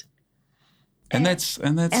 And that's.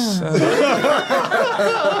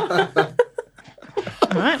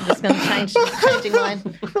 All right, I'm just going to changing mine.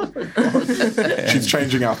 She's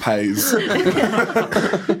changing our pays.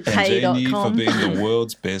 And Jamie for being the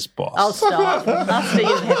world's best boss. Oh, stop. After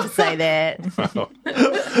you have to say that.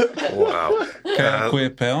 Wow. Queer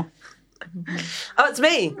pal. Oh, it's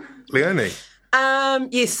me. Leonie.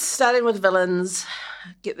 Yes, starting with villains.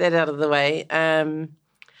 Get that out of the way.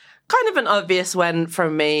 Kind of an obvious one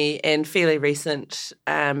from me and fairly recent,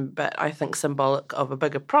 but I think symbolic of a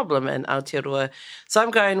bigger problem in Aotearoa. So I'm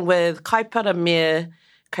going with Kaipara Mayor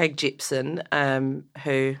Craig Jepson,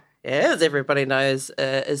 who, as everybody knows,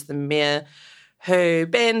 is the mayor who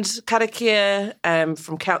banned karakia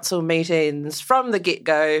from council meetings from the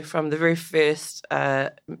get-go, from the very first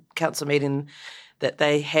council meeting that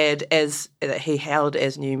he held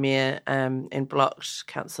as new mayor, and blocked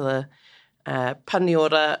Councillor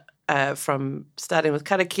Paniora from starting with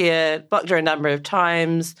karakia, blocked her a number of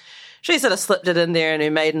times. She sort of slipped it in there in her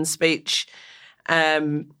maiden speech.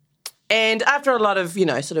 And after a lot of,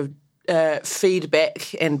 feedback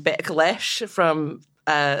and backlash from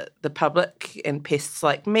the public and pests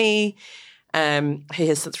like me. He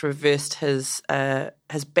has since reversed his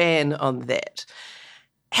ban on that.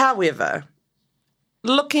 However,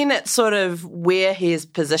 looking at sort of where he is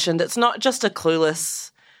positioned, it's not just a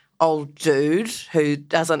clueless old dude who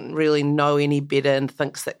doesn't really know any better and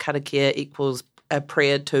thinks that karakia equals a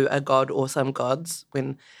prayer to a god or some gods,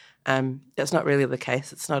 when that's not really the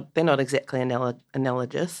case. They're not exactly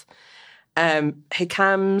analogous. He's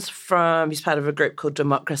part of a group called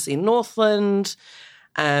Democracy Northland,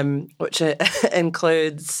 which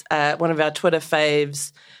includes one of our Twitter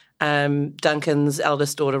faves, Duncan's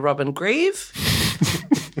eldest daughter, Robin Grieve.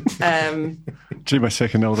 My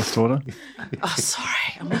second eldest daughter. Oh, sorry.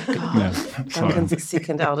 Oh, my God. Yeah, Duncan's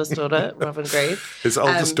second eldest daughter, Robin Grieve. His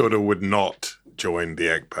oldest daughter would not join the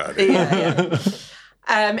ACT Party. Yeah.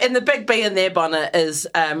 And the big B in their bonnet is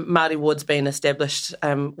Māori wards being established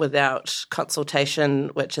without consultation,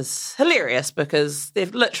 which is hilarious because they're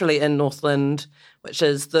literally in Northland, which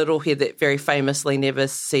is the rohe that very famously never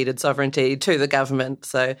ceded sovereignty to the government.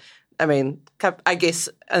 So, I mean, I guess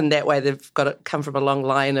in that way they've got it come from a long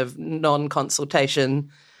line of non-consultation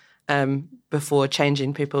before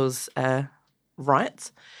changing people's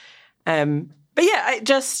rights. But yeah,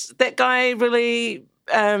 that guy really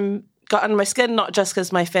got under my skin, not just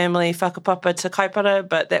because my family whakapapa to kaipara,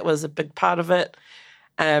 but that was a big part of it.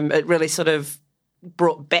 It really sort of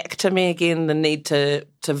brought back to me again the need to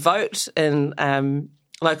vote in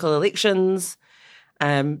local elections.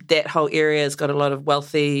 That whole area has got a lot of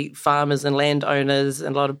wealthy farmers and landowners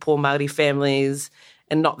and a lot of poor Māori families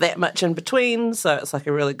and not that much in between. So it's like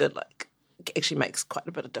a really good, actually makes quite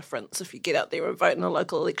a bit of difference if you get out there and vote in a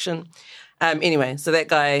local election. Anyway, so that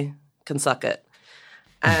guy can suck it.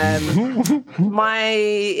 My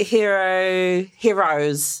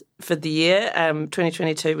heroes for the year,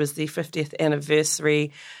 2022 was the 50th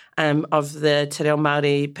anniversary of the Te Reo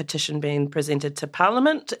Māori petition being presented to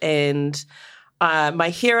Parliament, and my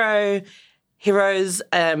heroes is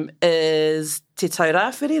Te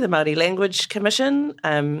Taurāwhiri, the Māori Language Commission.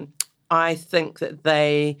 I think that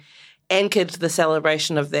they anchored the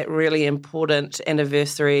celebration of that really important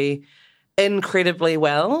anniversary incredibly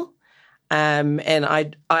well. And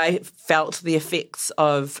I felt the effects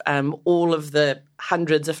of all of the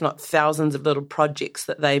hundreds, if not thousands, of little projects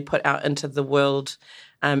that they put out into the world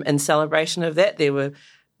in celebration of that. There were,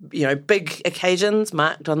 big occasions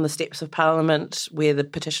marked on the steps of Parliament where the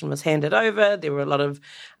petition was handed over. There were a lot of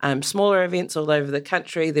smaller events all over the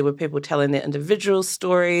country. There were people telling their individual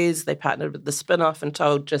stories. They partnered with the Spin-Off and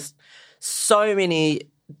told just so many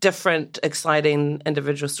different, exciting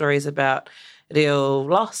individual stories about real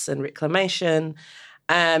loss and reclamation.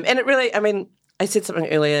 And it really, I said something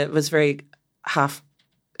earlier, it was very half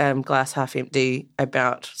glass, half empty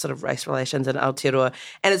about sort of race relations in Aotearoa.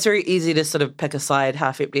 And it's very easy to sort of pick a side,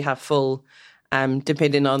 half empty, half full,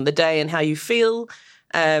 depending on the day and how you feel.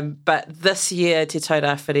 But this year, Te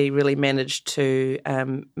Taurāwhiri really managed to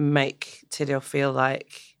make Te Reo feel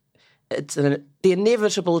like it's the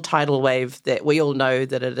inevitable tidal wave that we all know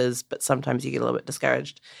that it is, but sometimes you get a little bit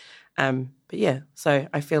discouraged. But yeah, so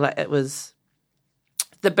I feel like it was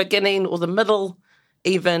the beginning or the middle,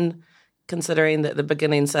 even considering that the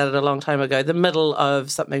beginning started a long time ago, the middle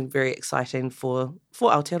of something very exciting for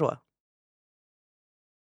Aotearoa.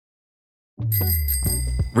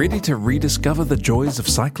 Ready to rediscover the joys of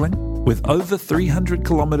cycling? With over 300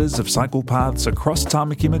 kilometres of cycle paths across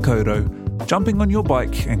Tāmaki Makaurau, jumping on your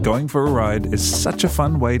bike and going for a ride is such a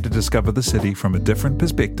fun way to discover the city from a different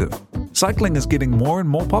perspective. Cycling is getting more and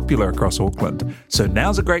more popular across Auckland, so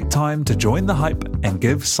now's a great time to join the hype and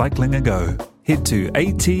give cycling a go. Head to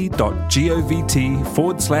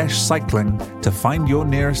at.govt/cycling to find your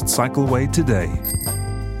nearest cycleway today.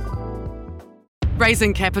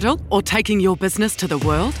 Raising capital or taking your business to the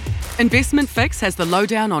world? Investment Fix has the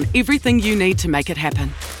lowdown on everything you need to make it happen.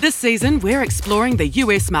 This season, we're exploring the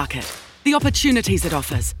US market, the opportunities it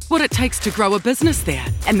offers, what it takes to grow a business there,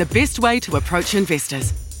 and the best way to approach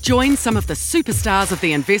investors. Join some of the superstars of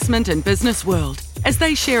the investment and business world as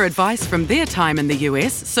they share advice from their time in the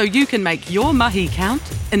US so you can make your mahi count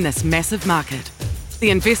in this massive market.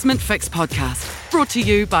 The Investment Fix podcast, brought to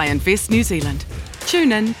you by Invest New Zealand.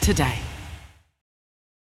 Tune in today.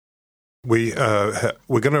 We're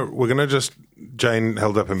gonna just. Jane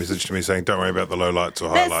held up a message to me saying, "Don't worry about the lowlights or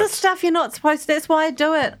highlights." That's the stuff you're not supposed to. That's why I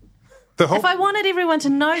do it. If I wanted everyone to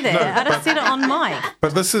know that, I'd have said it on mic.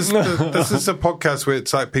 But this is a podcast where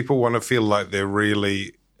it's like people want to feel like they're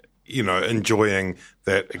really, enjoying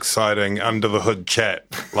that exciting under the hood chat.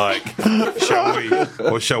 Like, shall we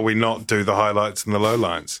or shall we not do the highlights and the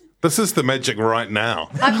lowlights? This is the magic right now.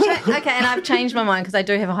 I've changed my mind because I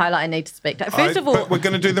do have a highlight I need to speak to. First of all, but we're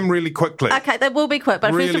going to do them really quickly. Okay, they will be quick.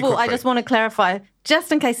 But Really first of all, I quickly. just want to clarify,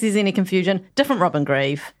 just in case there's any confusion, different Robin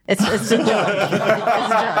Grieve. It's a joke. It's a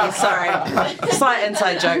joke. Sorry, slight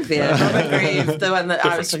inside joke there. Robin Grieve, the one that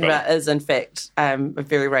I was talking spell. about, is in fact a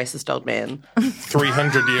very racist old man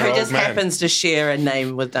 300-year-old who just man. happens to share a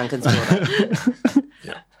name with Duncan's daughter.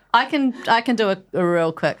 I can do a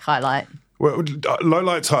real quick highlight. Well,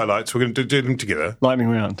 lowlights, highlights, we're going to do them together. Lightning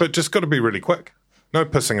round. But just got to be really quick. No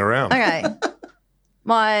pissing around. Okay.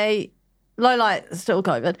 My low light is still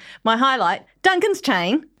COVID. My highlight, Duncan's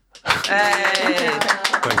chain. Hey,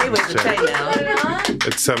 he wears a chain now.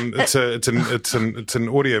 It's an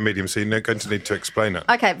audio medium, so you're going to need to explain it.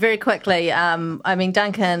 Okay, very quickly. I mean,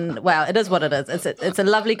 Duncan. Wow, it is what it is. It's a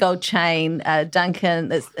lovely gold chain.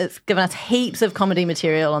 Duncan. It's given us heaps of comedy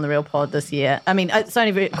material on the Real Pod this year. I mean, it's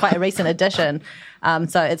only quite a recent addition,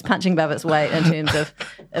 so it's punching above its weight in terms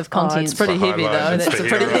of content. It's pretty heavy, though. That's a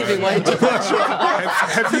pretty heavy weight to punch.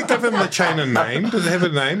 Have you given the chain a name? Does it have a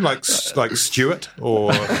name like Stuart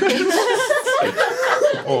or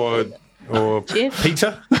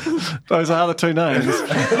Peter? Those are the two names.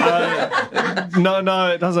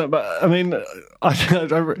 No, it doesn't. But I mean,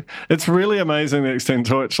 it's really amazing the extent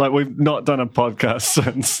to which, like, we've not done a podcast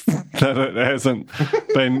since that it hasn't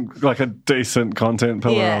been like a decent content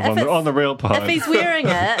pillar on the Real Pod. If he's wearing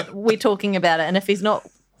it, we're talking about it, and if he's not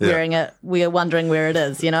wearing it, we are wondering where it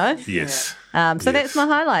is. You know? Yes. So that's my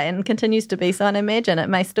highlight, and continues to be. So I imagine it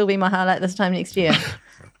may still be my highlight this time next year.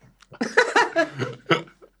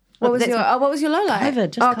 What was your low light?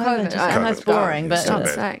 COVID. Just COVID. I know it's boring, but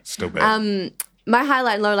Still bad. My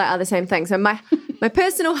highlight and low light are the same thing. So my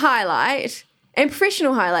personal highlight and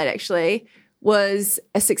professional highlight actually was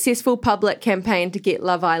a successful public campaign to get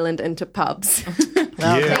Love Island into pubs.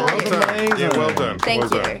 Well done.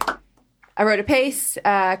 Thank you. I wrote a piece,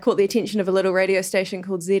 caught the attention of a little radio station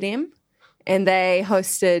called ZM, and they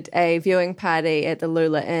hosted a viewing party at the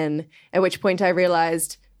Lula Inn, at which point I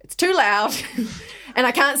realised it's too loud and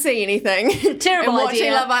I can't see anything. Terrible and watching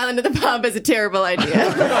idea. Love Island at the pub is a terrible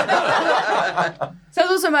idea. So it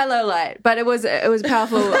was also my low light, but it was a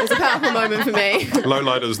powerful moment for me. Low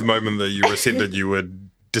light is the moment that you rescinded you were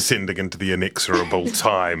descending into the inexorable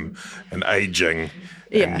time and aging,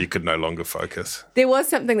 and you could no longer focus. There was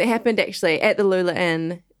something that happened actually at the Lula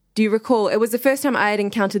Inn. Do you recall? It was the first time I had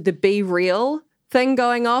encountered the Be Real thing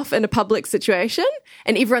going off in a public situation,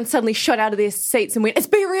 and everyone suddenly shot out of their seats and went, "It's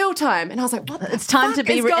Be Real time!" And I was like, "What? it's time to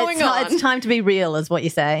be is going on? It's time to be real, is what you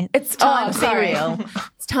say. It's time to be real.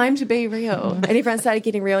 It's time to be real." And everyone started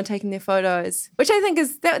getting real and taking their photos, which I think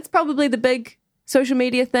that's probably the big social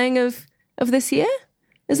media thing of this year,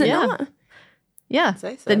 is it not? Yeah,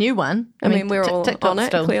 Say so. the new one. I mean, we're all TikTok's on it,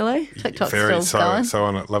 still, clearly. TikTok's Very still going. so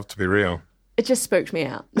on it. Love to be real. It just spooked me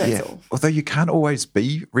out. That's all. Although you can't always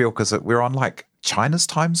be real because we're on like China's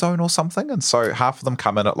time zone or something, and so half of them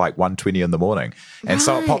come in at like 1:20 in the morning, and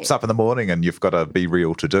so it pops up in the morning, and you've got to be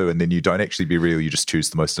real to do, and then you don't actually be real. You just choose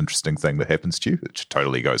the most interesting thing that happens to you, which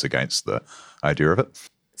totally goes against the idea of it.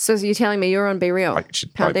 So you're telling me you're on Be Real? I've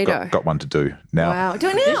Poundito. got one to do now. Wow. Do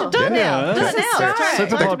it now. Do it now. Do it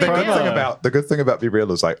now. The good thing about Be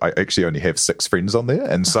Real is I actually only have 6 friends on there,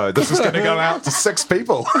 and so this is going to go out to 6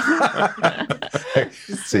 people.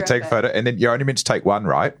 So you take a photo, and then you're only meant to take one,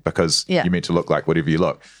 right? Because you're meant to look like whatever you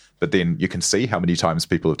look. But then you can see how many times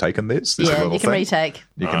people have taken this. There's a little you can thing. retake.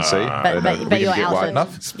 You can see. But we you're can get out wide of-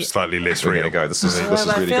 enough. Slightly less We're real. going to go. This is I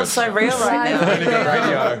really feel good. so real right now. Really good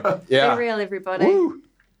radio. Yeah. Be Real, everybody.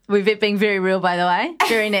 We've been very real, by the way.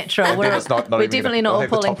 Very natural. We're It's not we're even definitely gonna- I'll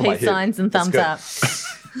not all have the pulling top of my peace head. signs and That's thumbs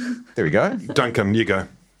good. up. There we go. Duncan, you go.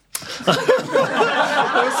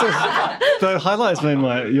 The highlight's been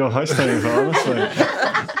your hosting, honestly.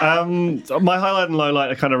 My highlight and low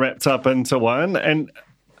light are kind of wrapped up into one, and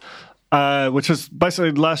which was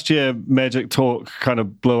basically last year. Magic Talk kind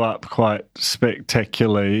of blew up quite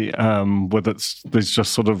spectacularly with these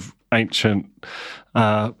just sort of ancient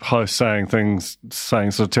hosts saying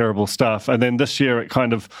sort of terrible stuff, and then this year it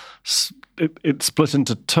kind of it split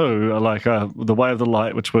into two, like the Way of the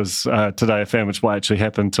Light, which was Today FM, which what actually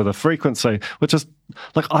happened to the Frequency, which is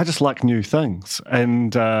like I just like new things,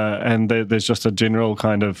 and there's just a general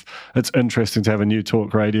kind of it's interesting to have a new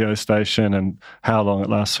talk radio station, and how long it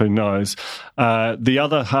lasts, who knows. The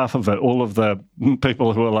other half of it, all of the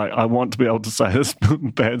people who are like, I want to be able to say this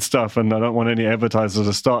bad stuff, and I don't want any advertiser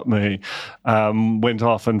to stop me, went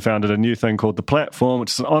off and founded a new thing called The Platform,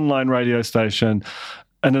 which is an online radio station.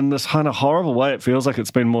 And in this kind of horrible way, it feels like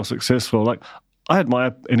it's been more successful. Like, I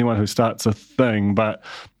admire anyone who starts a thing, but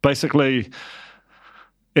basically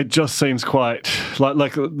it just seems quite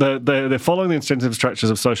like they're following the incentive structures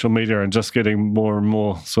of social media and just getting more and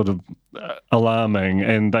more sort of alarming.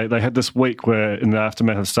 And they had this week where, in the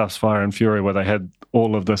aftermath of Stuff's Fire and Fury, where they had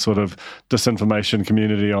all of the sort of disinformation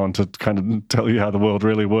community on to kind of tell you how the world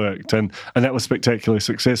really worked, and that was spectacularly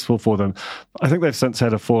successful for them. I think they've since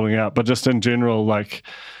had a falling out, but just in general, like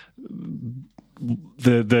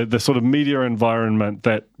the sort of media environment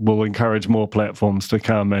that will encourage more platforms to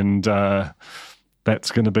come, and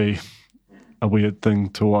that's going to be a weird thing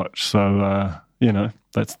to watch. So,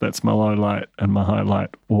 that's my low light and my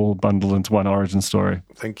highlight all bundled into one origin story.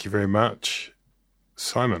 Thank you very much.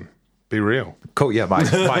 Simon, Be Real. Cool, yeah,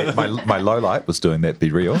 my low light was doing that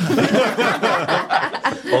Be Real.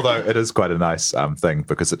 Although it is quite a nice thing,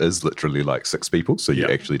 because it is literally like 6 people, so you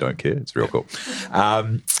actually don't care. It's real cool.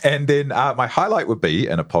 And then my highlight would be,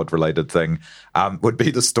 in a pod-related thing, would be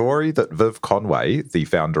the story that Viv Conway, the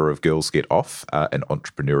founder of Girls Get Off,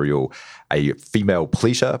 a female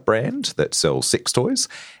pleasure brand that sells sex toys,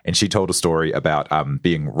 and she told a story about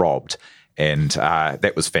being robbed. And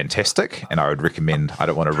that was fantastic, and I would recommend, I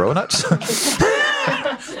don't want to ruin it,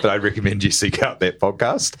 but I'd recommend you seek out that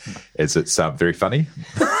podcast, as it's very funny.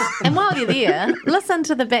 And while you're there, listen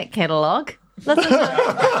to the back catalogue.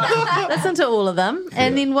 Listen to all of them.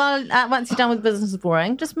 And then once you're done with Business is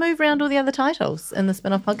Boring, just move around all the other titles in the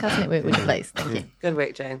Spin-Off Podcast Network, would you please? Thank you. Good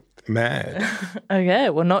work, Jane. Mad.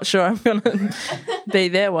 Okay, well, not sure I'm going to be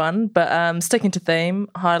that one, but sticking to theme,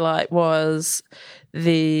 highlight was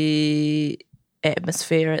the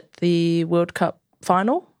atmosphere at the World Cup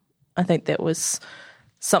final. I think that was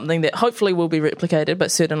something that hopefully will be replicated,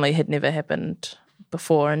 but certainly had never happened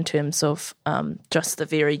before, in terms of just the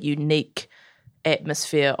very unique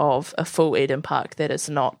atmosphere of a full Eden Park that is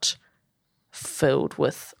not filled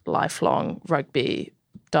with lifelong rugby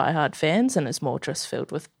diehard fans, and is more just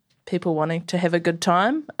filled with people wanting to have a good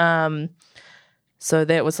time. So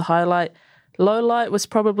that was the highlight. Low light was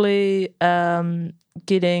probably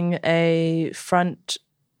getting a front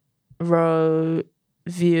row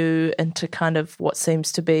view into kind of what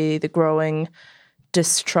seems to be the growing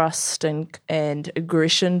distrust and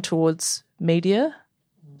aggression towards media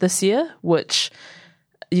this year, which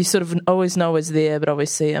you sort of always know is there, but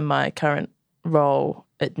obviously in my current role,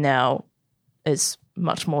 it now is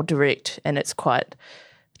much more direct, and it's quite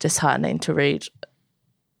disheartening to read,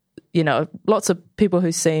 lots of people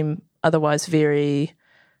who seem otherwise very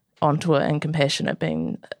onto it and compassionate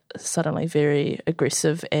being suddenly very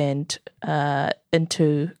aggressive and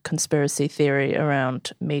into conspiracy theory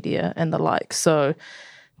around media and the like. So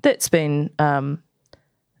that's been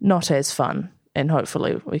not as fun, and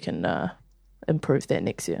hopefully we can improve that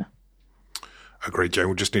next year. Agreed, Jane.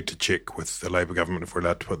 We'll just need to check with the Labour government if we're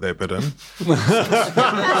allowed to put that bit in.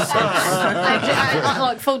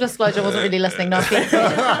 Look, full disclosure, I wasn't really listening. No, I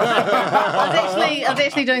was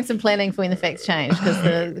actually doing some planning for when the facts change, because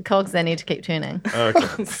the cogs they need to keep turning.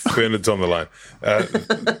 Okay, Bernard's on the line.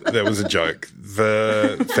 That was a joke.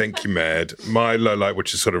 Thank you, Mad. My low light,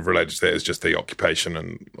 which is sort of related to that, is just the occupation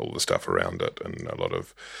and all the stuff around it, and a lot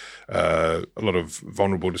of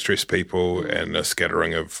vulnerable, distressed people, and a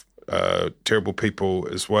scattering of terrible people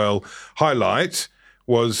as well. Highlight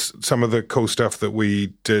was some of the cool stuff that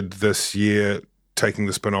we did this year, taking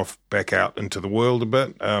the Spin-Off back out into the world a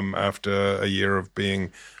bit after a year of being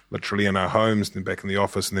literally in our homes and then back in the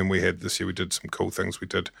office. And then this year we did some cool things. We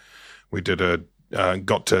got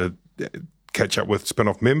to catch up with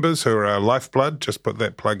Spin-Off members who are our lifeblood. Just put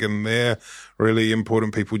that plug in there. Really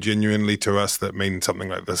important people genuinely to us that mean something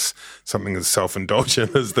like this, something as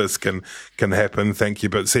self-indulgent as this can happen. Thank you.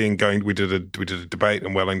 But we did a debate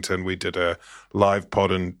in Wellington. We did a live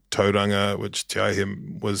pod in Tauranga, which Te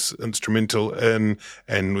Aihe was instrumental in,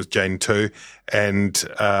 and was Jane too. And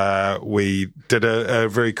we did a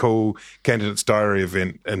very cool Candidates Diary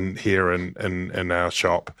event in our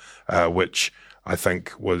shop, which I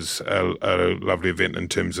think was a lovely event in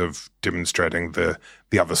terms of demonstrating the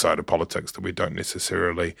other side of politics that we don't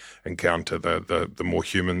necessarily encounter, the more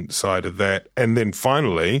human side of that. And then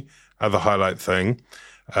finally, the highlight thing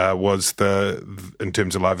was in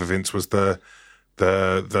terms of live events, was the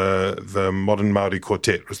Modern Māori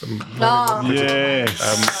Quartet, was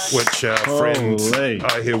yes, which our friend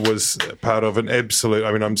I hear was part of. An absolute,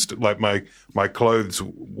 I mean, my clothes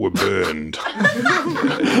were burned.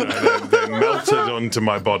 They melted onto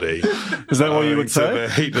my body. Is that what you would say?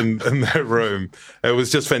 The heat in that room, it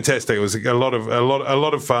was just fantastic. It was a lot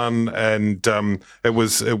of fun, and it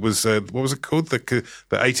was what was it called? The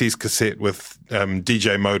 80s cassette with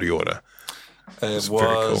DJ Modi Order. It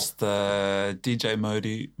very was the DJ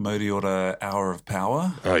Modi Ora Hour of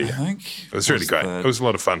Power, I think. It was really great. It was a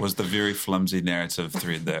lot of fun. It was the very flimsy narrative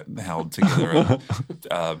thread that held together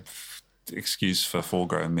a excuse for 4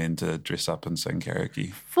 grown men to dress up and sing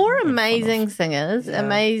karaoke. 4 amazing singers,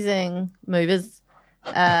 amazing movers,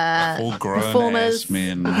 4 grown performers. ass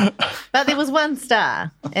men. But there was 1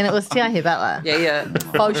 star, and it was Te Aihe Butler. Yeah.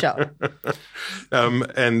 Faux show.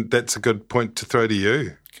 And that's a good point to throw to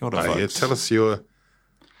you. Kia ora, folks. Tell us your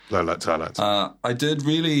lowlights, highlights. I did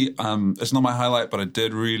really, it's not my highlight, but I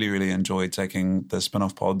did really, really enjoy taking the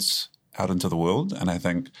spin-off pods out into the world. And I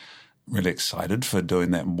think really excited for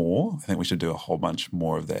doing that more. I think we should do a whole bunch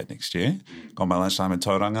more of that next year. Gone by Lunchtime in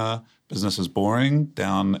Tauranga, Business is Boring,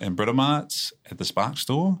 down in Britomart at the Spark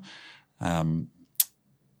store. I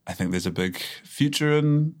think there's a big future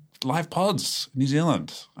in live pods in New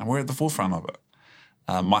Zealand, and we're at the forefront of it.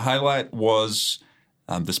 My highlight was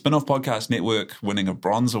the Spin-Off Podcast Network winning a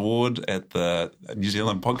bronze award at the New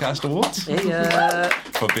Zealand Podcast Awards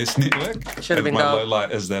for Best Network. Should have been my gold. low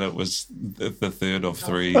light is that it was the third of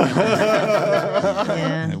 3. It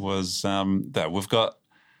was that we've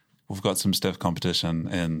got some stiff competition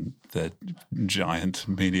in the giant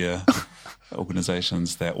media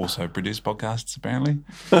organizations that also produce podcasts, apparently.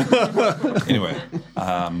 Anyway,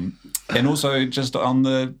 and also just on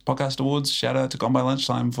the podcast awards, shout out to Gone by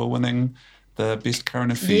Lunchtime for winning the best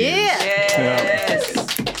current affairs. Yes.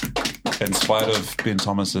 In spite of Ben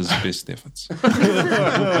Thomas's best efforts.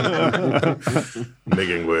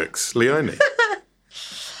 Negging works. Leonie.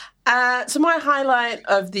 So my highlight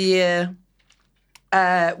of the year,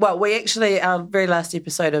 our very last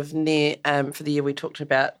episode of NEAR for the year, we talked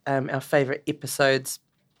about our favourite episodes.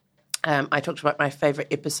 I talked about my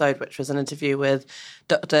favourite episode, which was an interview with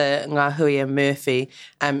Dr. Ngahuia Murphy.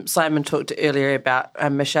 Simon talked earlier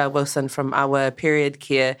about Michelle Wilson from Our Period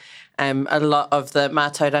Care. A lot of the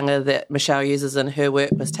mātauranga that Michelle uses in her work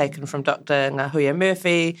was taken from Dr. Ngahuia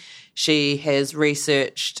Murphy. She has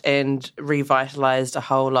researched and revitalised a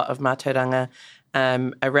whole lot of mātauranga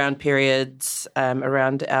around periods,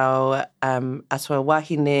 around our atua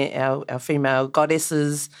wahine, our female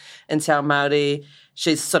goddesses in Te Ao Māori.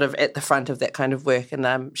 She's sort of at the front of that kind of work,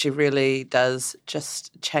 and she really does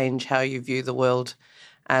just change how you view the world.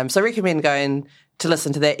 So I recommend going to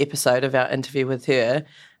listen to that episode of our interview with her.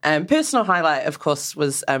 Personal highlight, of course,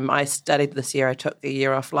 was I studied this year. I took a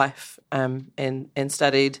year off life and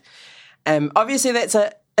studied. Obviously, that's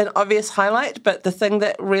an obvious highlight, but the thing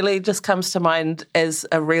that really just comes to mind as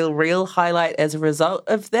a real highlight as a result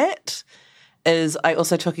of that is I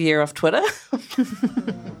also took a year off Twitter.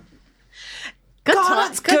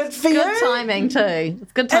 It's good for you. Good timing too.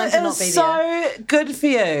 It's good time to not be there. So good for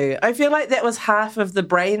you. I feel like that was half of the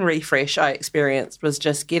brain refresh I experienced, was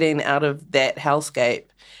just getting out of that hellscape.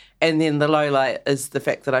 And then the low light is the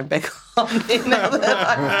fact that I'm back on there now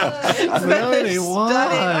that I'm Really? finished Why?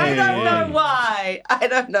 studying. I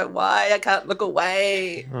don't know why. I can't look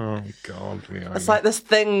away. Oh, God, Leonie. It's like this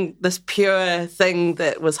pure thing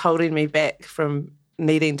that was holding me back from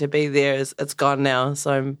needing to be there. It's gone now.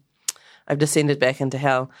 So I've descended back into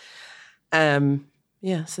hell. So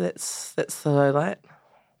that's the low light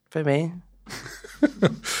for me.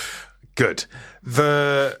 Good.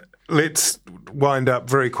 Let's wind up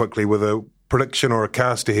very quickly with a prediction or a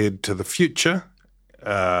cast ahead to the future,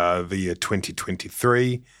 the year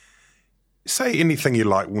 2023. Say anything you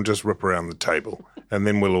like. We'll just rip around the table, and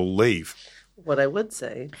then we'll all leave. What I would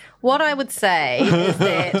say is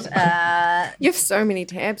that You have so many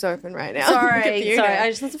tabs open right now. Sorry, I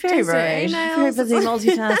just was very rude. Very busy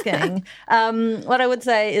multitasking. What I would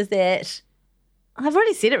say is that I've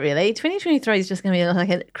already said it. Really, 2023 is just going to be like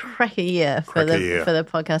a cracker year for the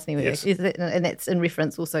podcast network, Yes. and that's in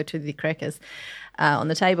reference also to the crackers on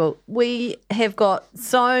the table. We have got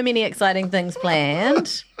so many exciting things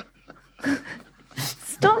planned.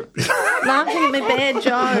 Stop laughing at my bad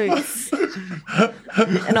jokes.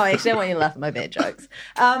 No, actually, I want you to laugh at my bad jokes.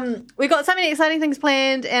 We've got so many exciting things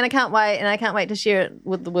planned, and I can't wait to share it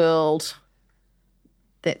with the world.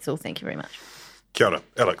 That's all. Thank you very much. Kia ora,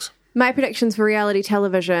 Alex. My predictions for reality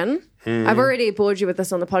television. I've already bored you with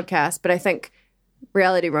this on the podcast, but I think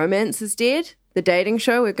reality romance is dead. The dating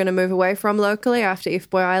show we're going to move away from locally after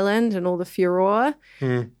F-Boy Island and all the furore.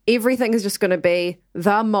 Everything is just going to be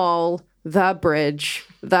the mole, the bridge,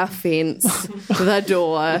 the fence, the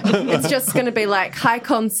door. It's just going to be like high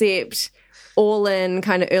concept, all in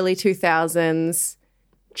kind of early 2000s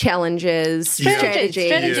challenges, strategy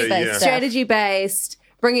based. based,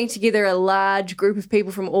 bringing together a large group of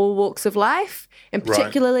people from all walks of life, and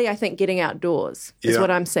particularly, I think, getting outdoors is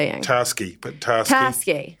what I'm seeing. Tasky.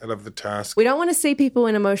 I love the task. We don't want to see people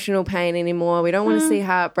in emotional pain anymore. We don't want to see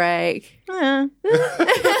heartbreak. I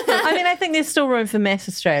mean, I think there's still room for Mass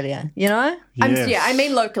Australia, you know? Yes. I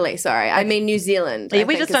mean locally, sorry. I mean New Zealand. Yeah,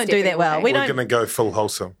 we just don't do that well. We're going to go full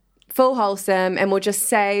wholesome. Full wholesome, and we'll just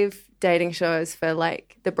save dating shows for,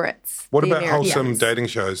 like, the Brits. What the about Americans. wholesome dating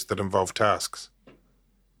shows that involve tasks?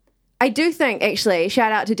 I do think, actually,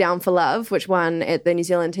 shout out to Down for Love, which won at the New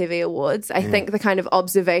Zealand TV Awards. I think the kind of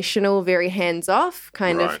observational, very hands-off,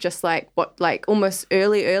 kind of just like almost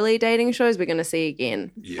early dating shows we're going to see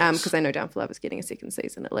again. Yes. Because I know Down for Love is getting a second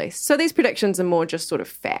season at least. So these predictions are more just sort of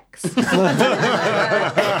facts. I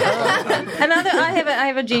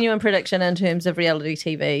have a genuine prediction in terms of reality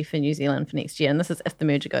TV for New Zealand for next year, and this is if the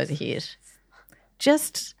merger goes ahead.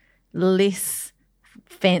 Just less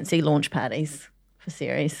fancy launch parties for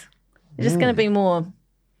series. They're just going to be more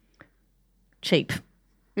cheap.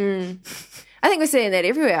 I think we're seeing that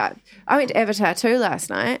everywhere. I went to Avatar 2 last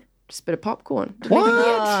night. Just a bit of popcorn. Didn't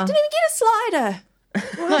even get a slider.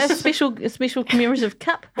 Like a special commemorative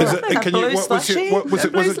cup. Is it, can you, what was it? What was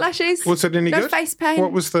it? Blue slushies. Was it any no good? face paint.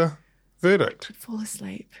 What was the verdict? Fall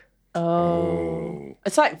asleep. Oh.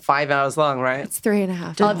 It's like 5 hours long, right? It's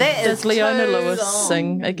 3.5. Oh, that Does Leona Lewis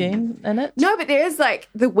sing again in it? No, but there is like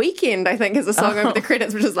The Weeknd, I think, is a song over the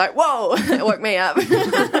credits, which is like, whoa, it woke me up.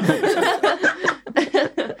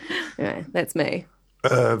 Anyway, that's me.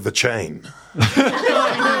 The Chain.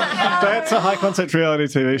 That's a high concept reality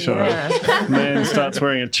TV show. Yeah. Man starts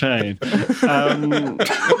wearing a chain. So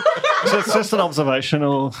it's just an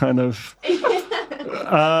observational kind of.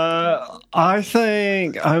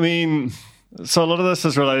 So a lot of this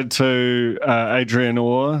is related to Adrian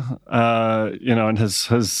Orr, and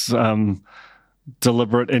his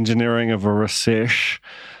deliberate engineering of a recession.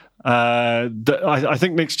 I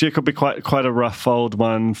think next year could be quite a rough old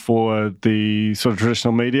one for the sort of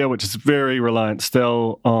traditional media, which is very reliant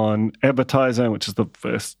still on advertising, which is the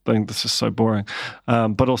first thing. This is so boring,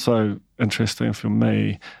 but also interesting for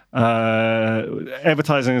me.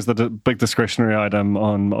 Advertising is the big discretionary item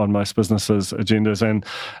on most businesses' agendas, and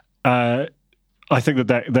I think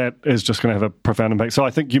that is just going to have a profound impact. So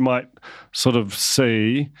I think you might sort of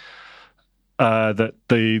see that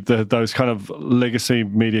those kind of legacy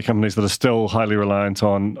media companies that are still highly reliant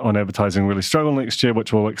on advertising really struggle next year,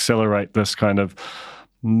 which will accelerate this kind of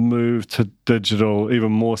move to digital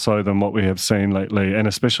even more so than what we have seen lately, and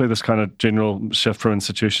especially this kind of general shift from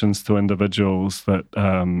institutions to individuals that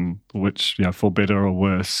which, for better or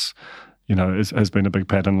worse, has been a big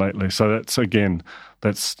pattern lately. So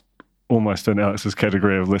that's almost in Alex's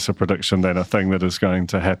category of lesser prediction than a thing that is going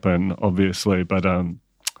to happen, obviously, but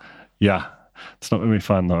it's not going to be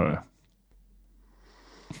fun, though.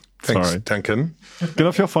 Thanks, Sorry. Duncan. Get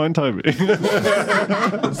off your phone, Toby. Sorry. Is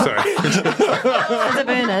it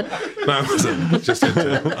Bernard? No, it wasn't.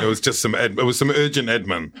 It was just some urgent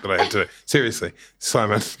admin that I had to. Seriously,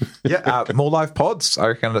 Simon. More live pods. I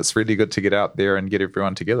reckon it's really good to get out there and get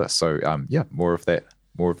everyone together. So, more of that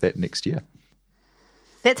next year.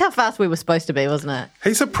 That's how fast we were supposed to be, wasn't it?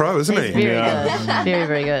 He's a pro, isn't he? Very good. Very,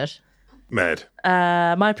 very good. Mad.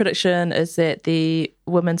 My prediction is that the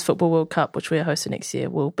Women's Football World Cup, which we are hosting next year,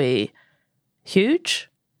 will be huge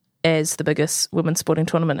as the biggest women's sporting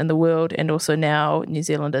tournament in the world, and also now New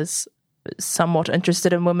Zealand is somewhat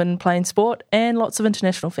interested in women playing sport and lots of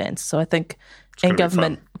international fans. So I think, and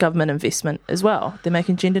government investment as well. They're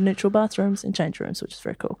making gender-neutral bathrooms and change rooms, which is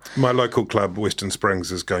very cool. My local club, Western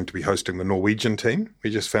Springs, is going to be hosting the Norwegian team. We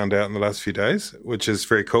just found out in the last few days, which is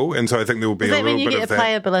very cool. And so I think there will be Does a that little mean you bit get of a that.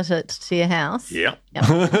 player billet to your house? Yeah. Yep.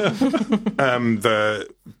 The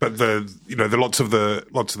lots of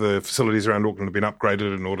the facilities around Auckland have been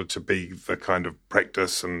upgraded in order to be the kind of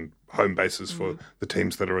practice and home bases for the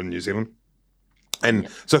teams that are in New Zealand. And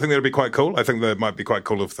so I think that'll be quite cool. I think that it might be quite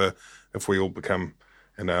cool if we all become,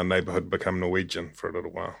 in our neighbourhood, become Norwegian for a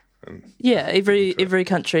little while. And every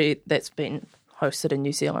country that's been hosted in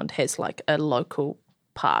New Zealand has like a local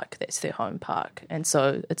park that's their home park, and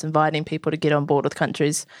so it's inviting people to get on board with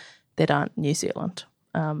countries that aren't New Zealand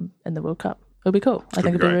in the World Cup. It'll be cool. I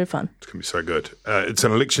think it'll be very fun. It's going to be so good. It's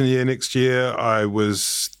an election year next year. I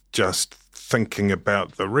was just thinking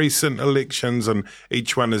about the recent elections, and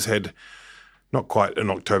each one has had not quite an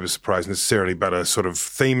October surprise necessarily, but a sort of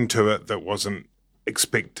theme to it that wasn't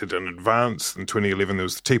expected in advance. In 2011, there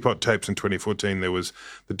was the Teapot Tapes. In 2014, there was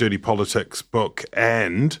the Dirty Politics book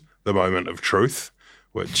and The Moment of Truth,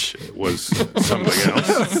 which was something else.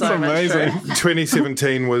 That's amazing.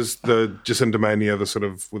 2017 was the Jacinda Mania, the sort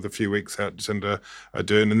of with a few weeks out, Jacinda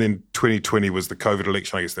Ardern, and then 2020 was the COVID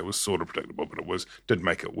election. I guess that was sort of predictable, but did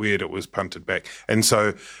make it weird. It was punted back, and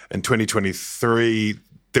so in 2023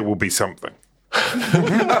 there will be something.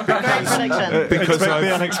 Because expect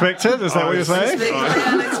the unexpected. Is that what you're saying?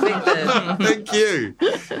 Expect the unexpected. Thank you.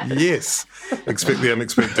 Yes, expect the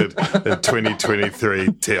unexpected in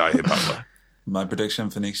 2023. Te Aihe Butler. My prediction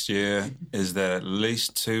for next year is that at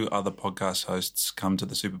least 2 other podcast hosts come to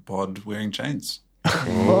the Superpod wearing chains.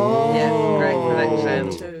 Yeah, great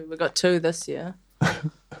prediction. We got 2 this year. Are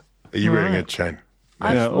you wearing a chain?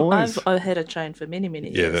 I've had a chain for many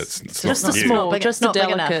years. Yeah, that's just a small, just a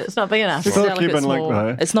delicate. It's not big enough. It's not Cuban link,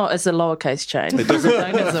 though. It's not. It's a lowercase chain. It's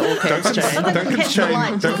an all-caps chain.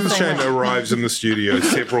 Duncan's chain arrives in the studio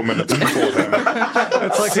several minutes before that.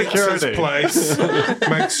 It's like security. His place,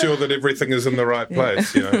 makes sure that everything is in the right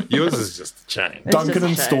place. You know, yours is just a chain. Duncan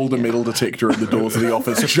installed a metal detector at the doors of the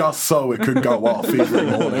office just so it could go off every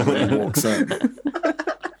morning when he walks in.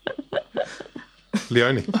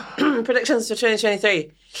 Leonie. Predictions for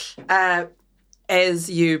 2023. As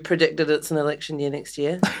you predicted, it's an election year next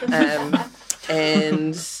year.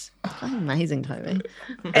 And amazing, Toby.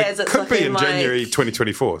 As it it's could be in like, January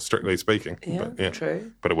 2024, strictly speaking. Yeah,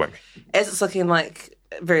 true. But it won't be. As it's looking like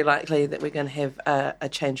very likely that we're going to have a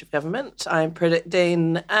change of government, I'm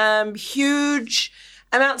predicting huge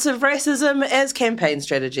amounts of racism as campaign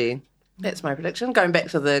strategy. That's my prediction. Going back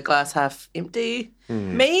to the glass half empty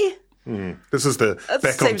me. This is the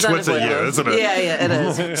back on Twitter year, isn't it? Yeah, it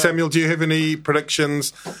is. Samuel, do you have any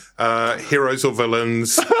predictions? Heroes or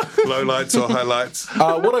villains? Lowlights or highlights?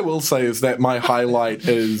 What I will say is that my highlight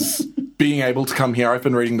is being able to come here. I've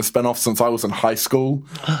been reading the spin-off since I was in high school.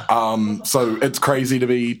 So it's crazy to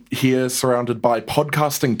be here surrounded by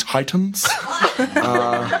podcasting titans,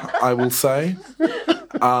 I will say.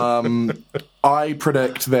 I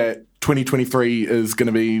predict that 2023 is going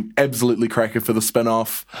to be absolutely cracker for the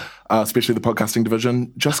spin-off, especially the podcasting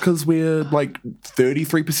division, just because we're like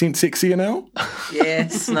 33% sexier now.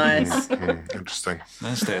 Yes, nice. Interesting.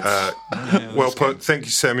 Nice stats. Well put. Thank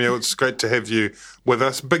you, Samuel. It's great to have you with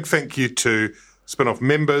us. Big thank you to spin-off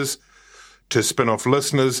members, to spin-off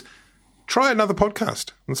listeners. Try another podcast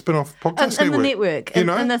on the Spin-Off Podcast Network. In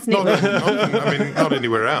the network. In this network. Not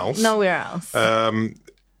anywhere else. Nowhere else.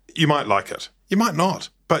 You might like it. You might not.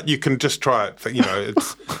 But you can just try it. You know,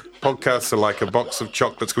 podcasts are like a box of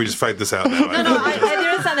chocolates. Can we just fade this out now?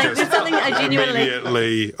 There's something I genuinely...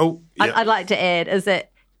 Immediately... Oh, yeah. I'd like to add is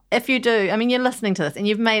that if you do, I mean, you're listening to this and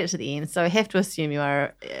you've made it to the end, so I have to assume you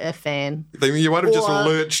are a fan. You might have just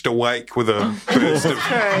lurched awake with a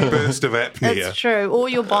burst of apnea. It's true. Or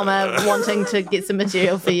your bomber wanting to get some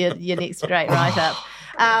material for your next great write-up.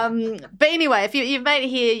 But anyway, if you've made it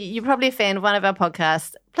here, you're probably a fan of one of our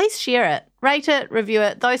podcasts. Please share it, rate it, review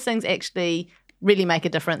it. Those things actually really make a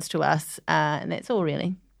difference to us. And that's all,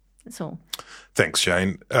 really. That's all. Thanks,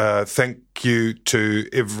 Shane. Thank you to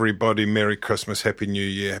everybody. Merry Christmas, Happy New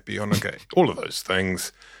Year, Happy Hanukkah, all of those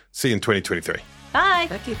things. See you in 2023. Bye.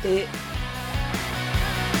 Thank you, Pete.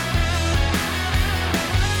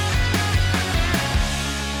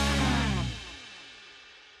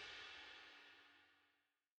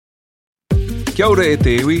 Kia ora e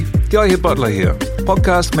te iwi, Te Aihe Butler here,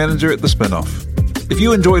 podcast manager at The Spin-Off. If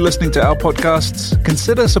you enjoy listening to our podcasts,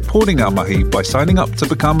 consider supporting our mahi by signing up to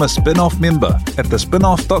become a Spin-Off member at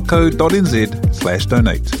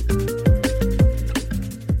thespinoff.co.nz/donate.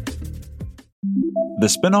 The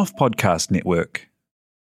Spin-Off Podcast Network.